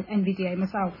NVDA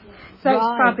myself, so it's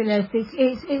fabulous.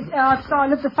 I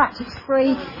love the fact it's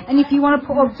free, and if you want to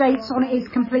put updates on it, it's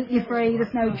completely free.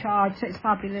 There's no charge, so it's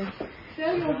fabulous.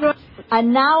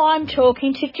 And now I'm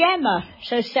talking to Gemma.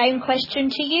 So same question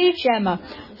to you, Gemma.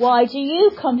 Why do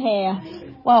you come here?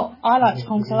 Well, I like to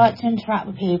come because I like to interact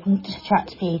with people and to chat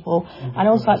to people. I'd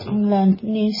also like to come and learn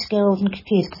new skills and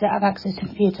computers because I have access to a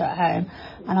computer at home.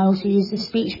 And I also use the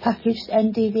speech package,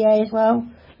 NDVA, as well.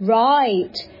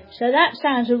 Right. So that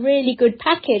sounds a really good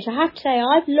package. I have to say,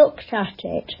 I've looked at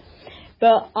it.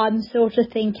 But I'm sort of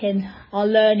thinking I'll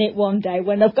learn it one day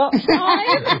when I've got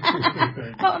time.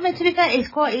 But I mean, to be fair, it's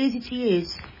quite easy to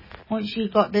use. Once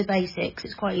you've got the basics,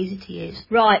 it's quite easy to use.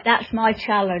 Right, that's my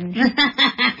challenge.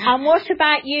 And what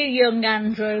about you, young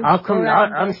Andrew?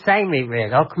 I'm saying it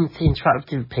really. I'll come to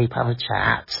interact with people, have a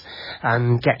chat,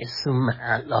 and get some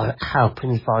help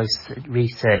and advice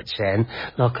researching,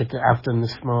 like I've done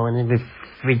this morning with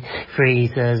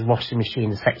freezers, washing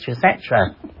machines, etc.,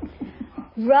 etc.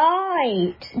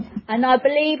 Right. And I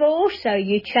believe also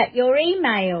you check your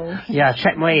emails. Yeah,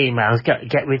 check my emails,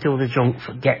 get rid of all the junk,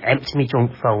 empty my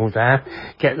junk folder,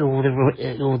 get all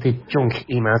the junk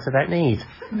emails I don't need.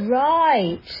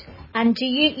 Right. And do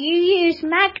you use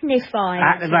Magnify?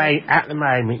 At the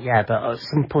moment, yeah, but at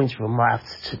some point we might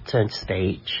have to turn to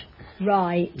speech.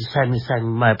 Right. Same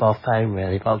mobile phone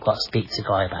really, but I've got to speak to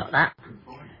Guy about that.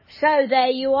 So there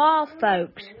you are,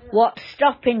 folks. What's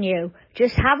stopping you?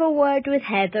 Just have a word with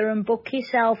Heather and book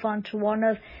yourself onto one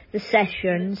of the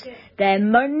sessions. They're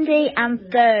Monday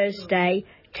and Thursday,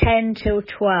 10 till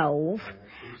 12.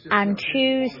 And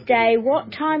Tuesday,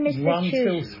 what time is the Tuesday?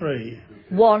 1 till 3.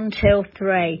 1 till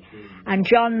 3. And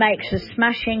John makes a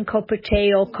smashing cup of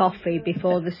tea or coffee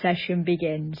before the session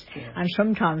begins. And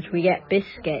sometimes we get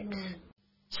biscuits.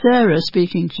 Sarah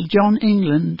speaking to John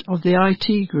England of the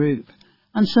IT group,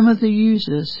 and some of the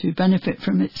users who benefit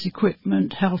from its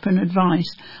equipment, help and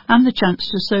advice, and the chance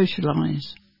to socialise.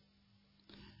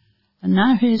 And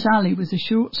now here's Ali with a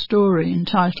short story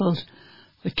entitled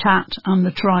The Cat and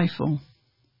the Trifle.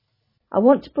 I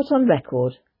want to put on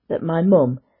record that my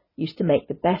mum used to make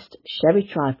the best sherry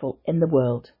trifle in the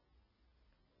world.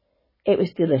 It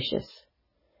was delicious,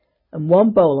 and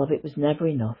one bowl of it was never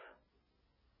enough.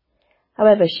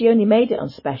 However, she only made it on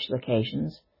special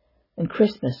occasions, and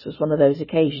Christmas was one of those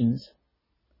occasions.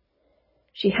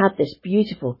 She had this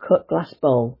beautiful cut glass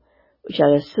bowl, which had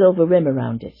a silver rim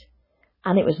around it,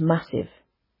 and it was massive.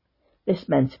 This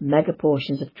meant mega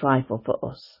portions of trifle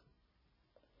for us.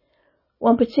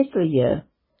 One particular year,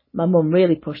 my mum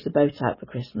really pushed the boat out for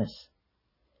Christmas.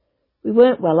 We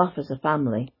weren't well off as a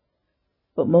family,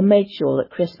 but Mum made sure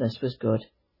that Christmas was good,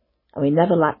 and we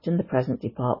never lacked in the present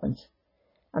department,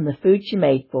 and the food she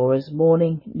made for us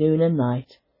morning, noon and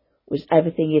night was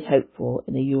everything you'd hope for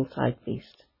in a Yuletide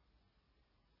feast.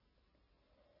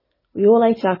 We all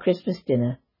ate our Christmas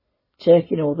dinner,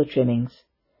 turkey and all the trimmings,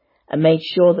 and made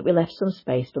sure that we left some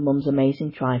space for Mum's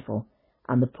amazing trifle,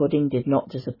 and the pudding did not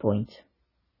disappoint.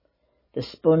 The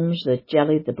sponge, the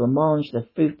jelly, the blancmange, the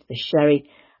fruit, the sherry,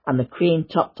 and the cream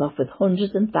topped off with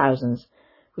hundreds and thousands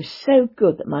was so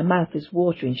good that my mouth is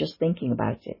watering just thinking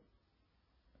about it.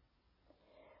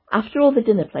 After all the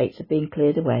dinner plates had been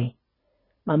cleared away,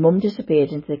 my mum disappeared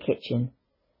into the kitchen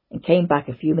and came back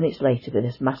a few minutes later with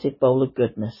this massive bowl of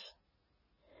goodness.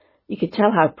 You could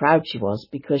tell how proud she was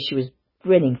because she was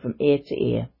grinning from ear to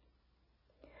ear.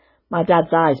 My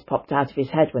dad's eyes popped out of his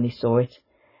head when he saw it,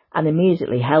 and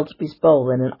immediately held up his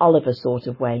bowl in an Oliver sort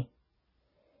of way.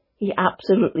 He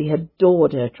absolutely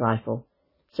adored her trifle,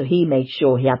 so he made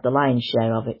sure he had the lion's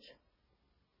share of it.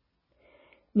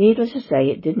 Needless to say,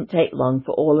 it didn't take long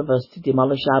for all of us to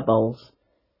demolish our bowls.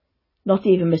 Not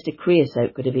even Mr.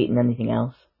 Creosote could have eaten anything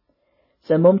else.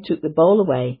 So Mum took the bowl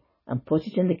away and put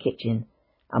it in the kitchen,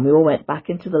 and we all went back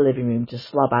into the living room to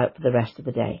slob out for the rest of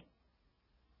the day.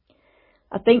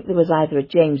 I think there was either a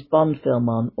James Bond film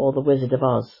on or The Wizard of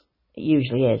Oz. It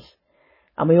usually is.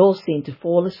 And we all seemed to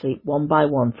fall asleep one by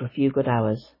one for a few good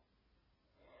hours.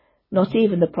 Not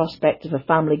even the prospect of a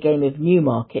family game of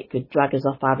Newmarket could drag us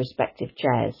off our respective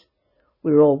chairs.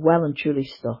 We were all well and truly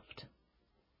stuffed.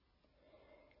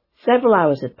 Several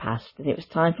hours had passed, and it was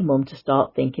time for Mum to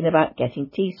start thinking about getting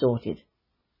tea sorted.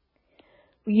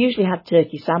 We usually had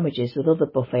turkey sandwiches with other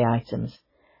buffet items,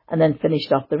 and then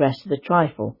finished off the rest of the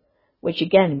trifle, which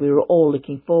again we were all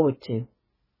looking forward to.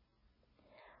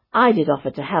 I did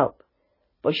offer to help,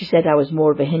 but she said I was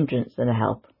more of a hindrance than a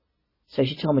help, so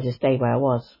she told me to stay where I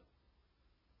was.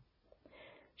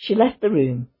 She left the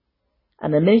room,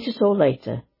 and a minute or so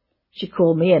later, she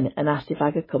called me in and asked if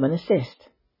I could come and assist.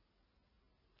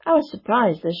 I was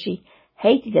surprised, as she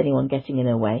hated anyone getting in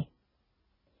her way.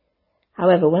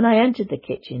 However, when I entered the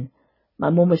kitchen,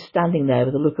 my mum was standing there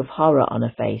with a look of horror on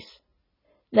her face.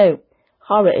 No,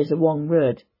 horror is a wrong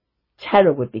word.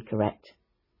 Terror would be correct.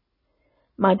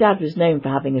 My dad was known for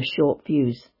having a short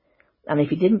fuse, and if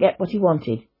he didn't get what he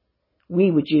wanted, we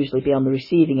would usually be on the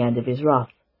receiving end of his wrath,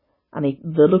 and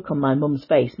the look on my mum's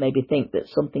face made me think that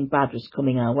something bad was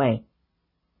coming our way.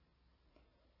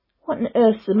 "What on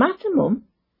earth's the matter, Mum?"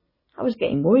 I was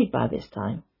getting worried by this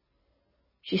time.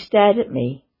 She stared at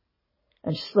me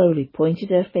and slowly pointed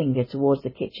her finger towards the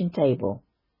kitchen table,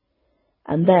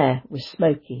 and there was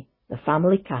Smokey, the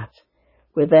family cat,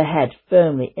 with her head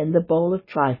firmly in the bowl of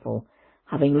trifle,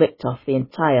 having licked off the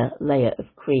entire layer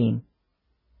of cream.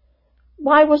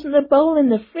 "Why wasn't the bowl in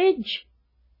the fridge?"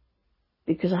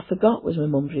 "Because I forgot," was my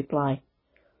mum's reply.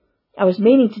 "I was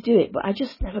meaning to do it, but I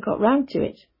just never got round to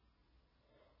it."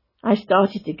 I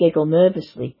started to giggle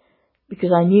nervously,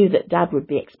 because I knew that Dad would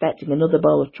be expecting another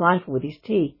bowl of trifle with his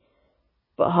tea,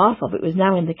 but half of it was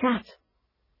now in the cat.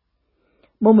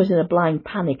 Mum was in a blind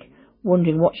panic,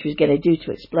 wondering what she was going to do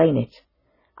to explain it.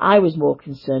 I was more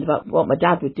concerned about what my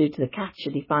dad would do to the cat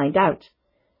should he find out,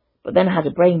 but then I had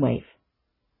a brainwave.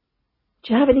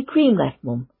 "Do you have any cream left,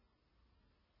 Mum?"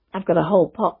 "I've got a whole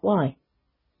pot. Why?"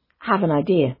 "I have an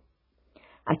idea."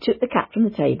 I took the cat from the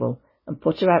table and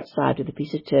put her outside with a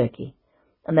piece of turkey,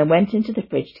 and then went into the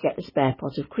fridge to get the spare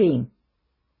pot of cream.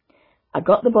 I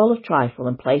got the bowl of trifle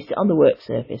and placed it on the work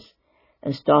surface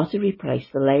and started to replace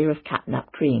the layer of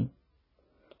catnap cream.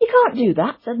 "You can't do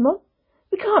that," said Mum.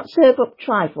 "We can't serve up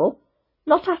trifle,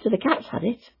 not after the cat's had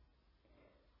it."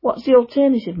 "What's the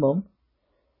alternative, Mum?"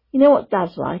 "You know what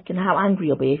Dad's like and how angry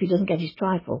he'll be if he doesn't get his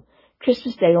trifle,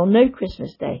 Christmas Day or no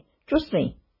Christmas Day. Trust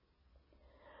me."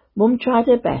 Mum tried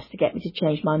her best to get me to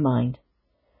change my mind,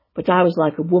 but I was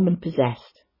like a woman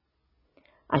possessed.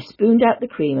 I spooned out the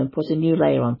cream and put a new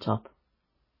layer on top.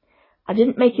 I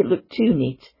didn't make it look too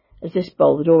neat, as this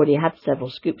bowl had already had several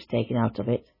scoops taken out of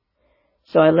it,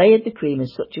 so I layered the cream in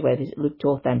such a way that it looked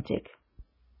authentic.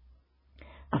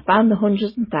 I found the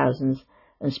hundreds and thousands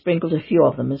and sprinkled a few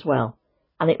of them as well,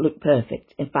 and it looked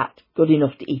perfect, in fact, good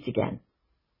enough to eat again.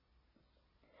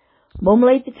 Mum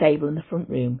laid the table in the front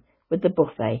room with the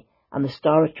buffet and the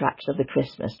star attraction of the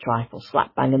Christmas trifle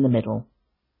slap bang in the middle.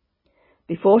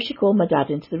 Before she called my dad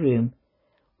into the room,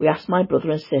 we asked my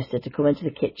brother and sister to come into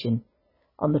the kitchen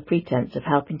on the pretence of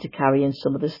helping to carry in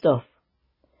some of the stuff.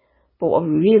 But what we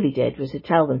really did was to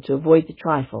tell them to avoid the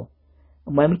trifle,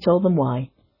 and when we told them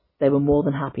why, they were more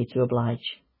than happy to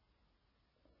oblige.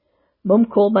 Mum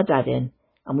called my dad in,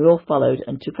 and we all followed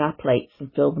and took our plates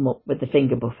and filled them up with the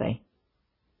finger buffet.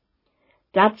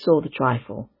 Dad saw the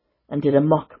trifle and did a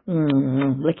mock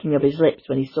licking of his lips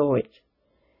when he saw it.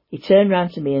 He turned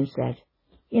round to me and said,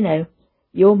 "You know,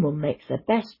 your mum makes the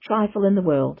best trifle in the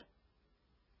world."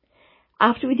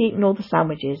 After we'd eaten all the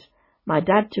sandwiches, my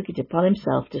dad took it upon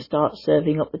himself to start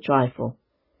serving up the trifle,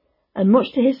 and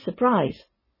much to his surprise,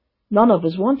 none of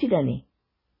us wanted any.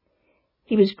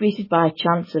 He was greeted by a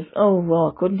chance of,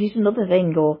 I couldn't eat another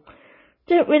thing, or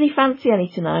don't really fancy any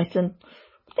tonight, and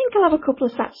I think I'll have a couple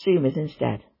of satsumas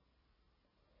instead.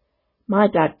 My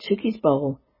dad took his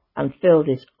bowl and filled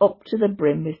it up to the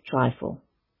brim with trifle.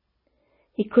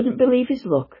 He couldn't believe his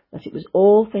luck that it was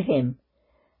all for him,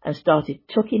 and started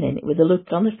tucking in it with a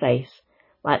look on the face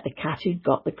like the cat who'd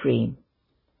got the cream.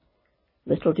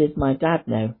 Little did my dad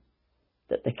know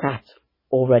that the cat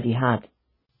already had.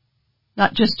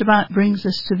 That just about brings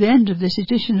us to the end of this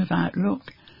edition of Outlook,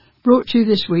 brought to you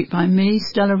this week by me,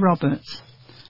 Stella Roberts.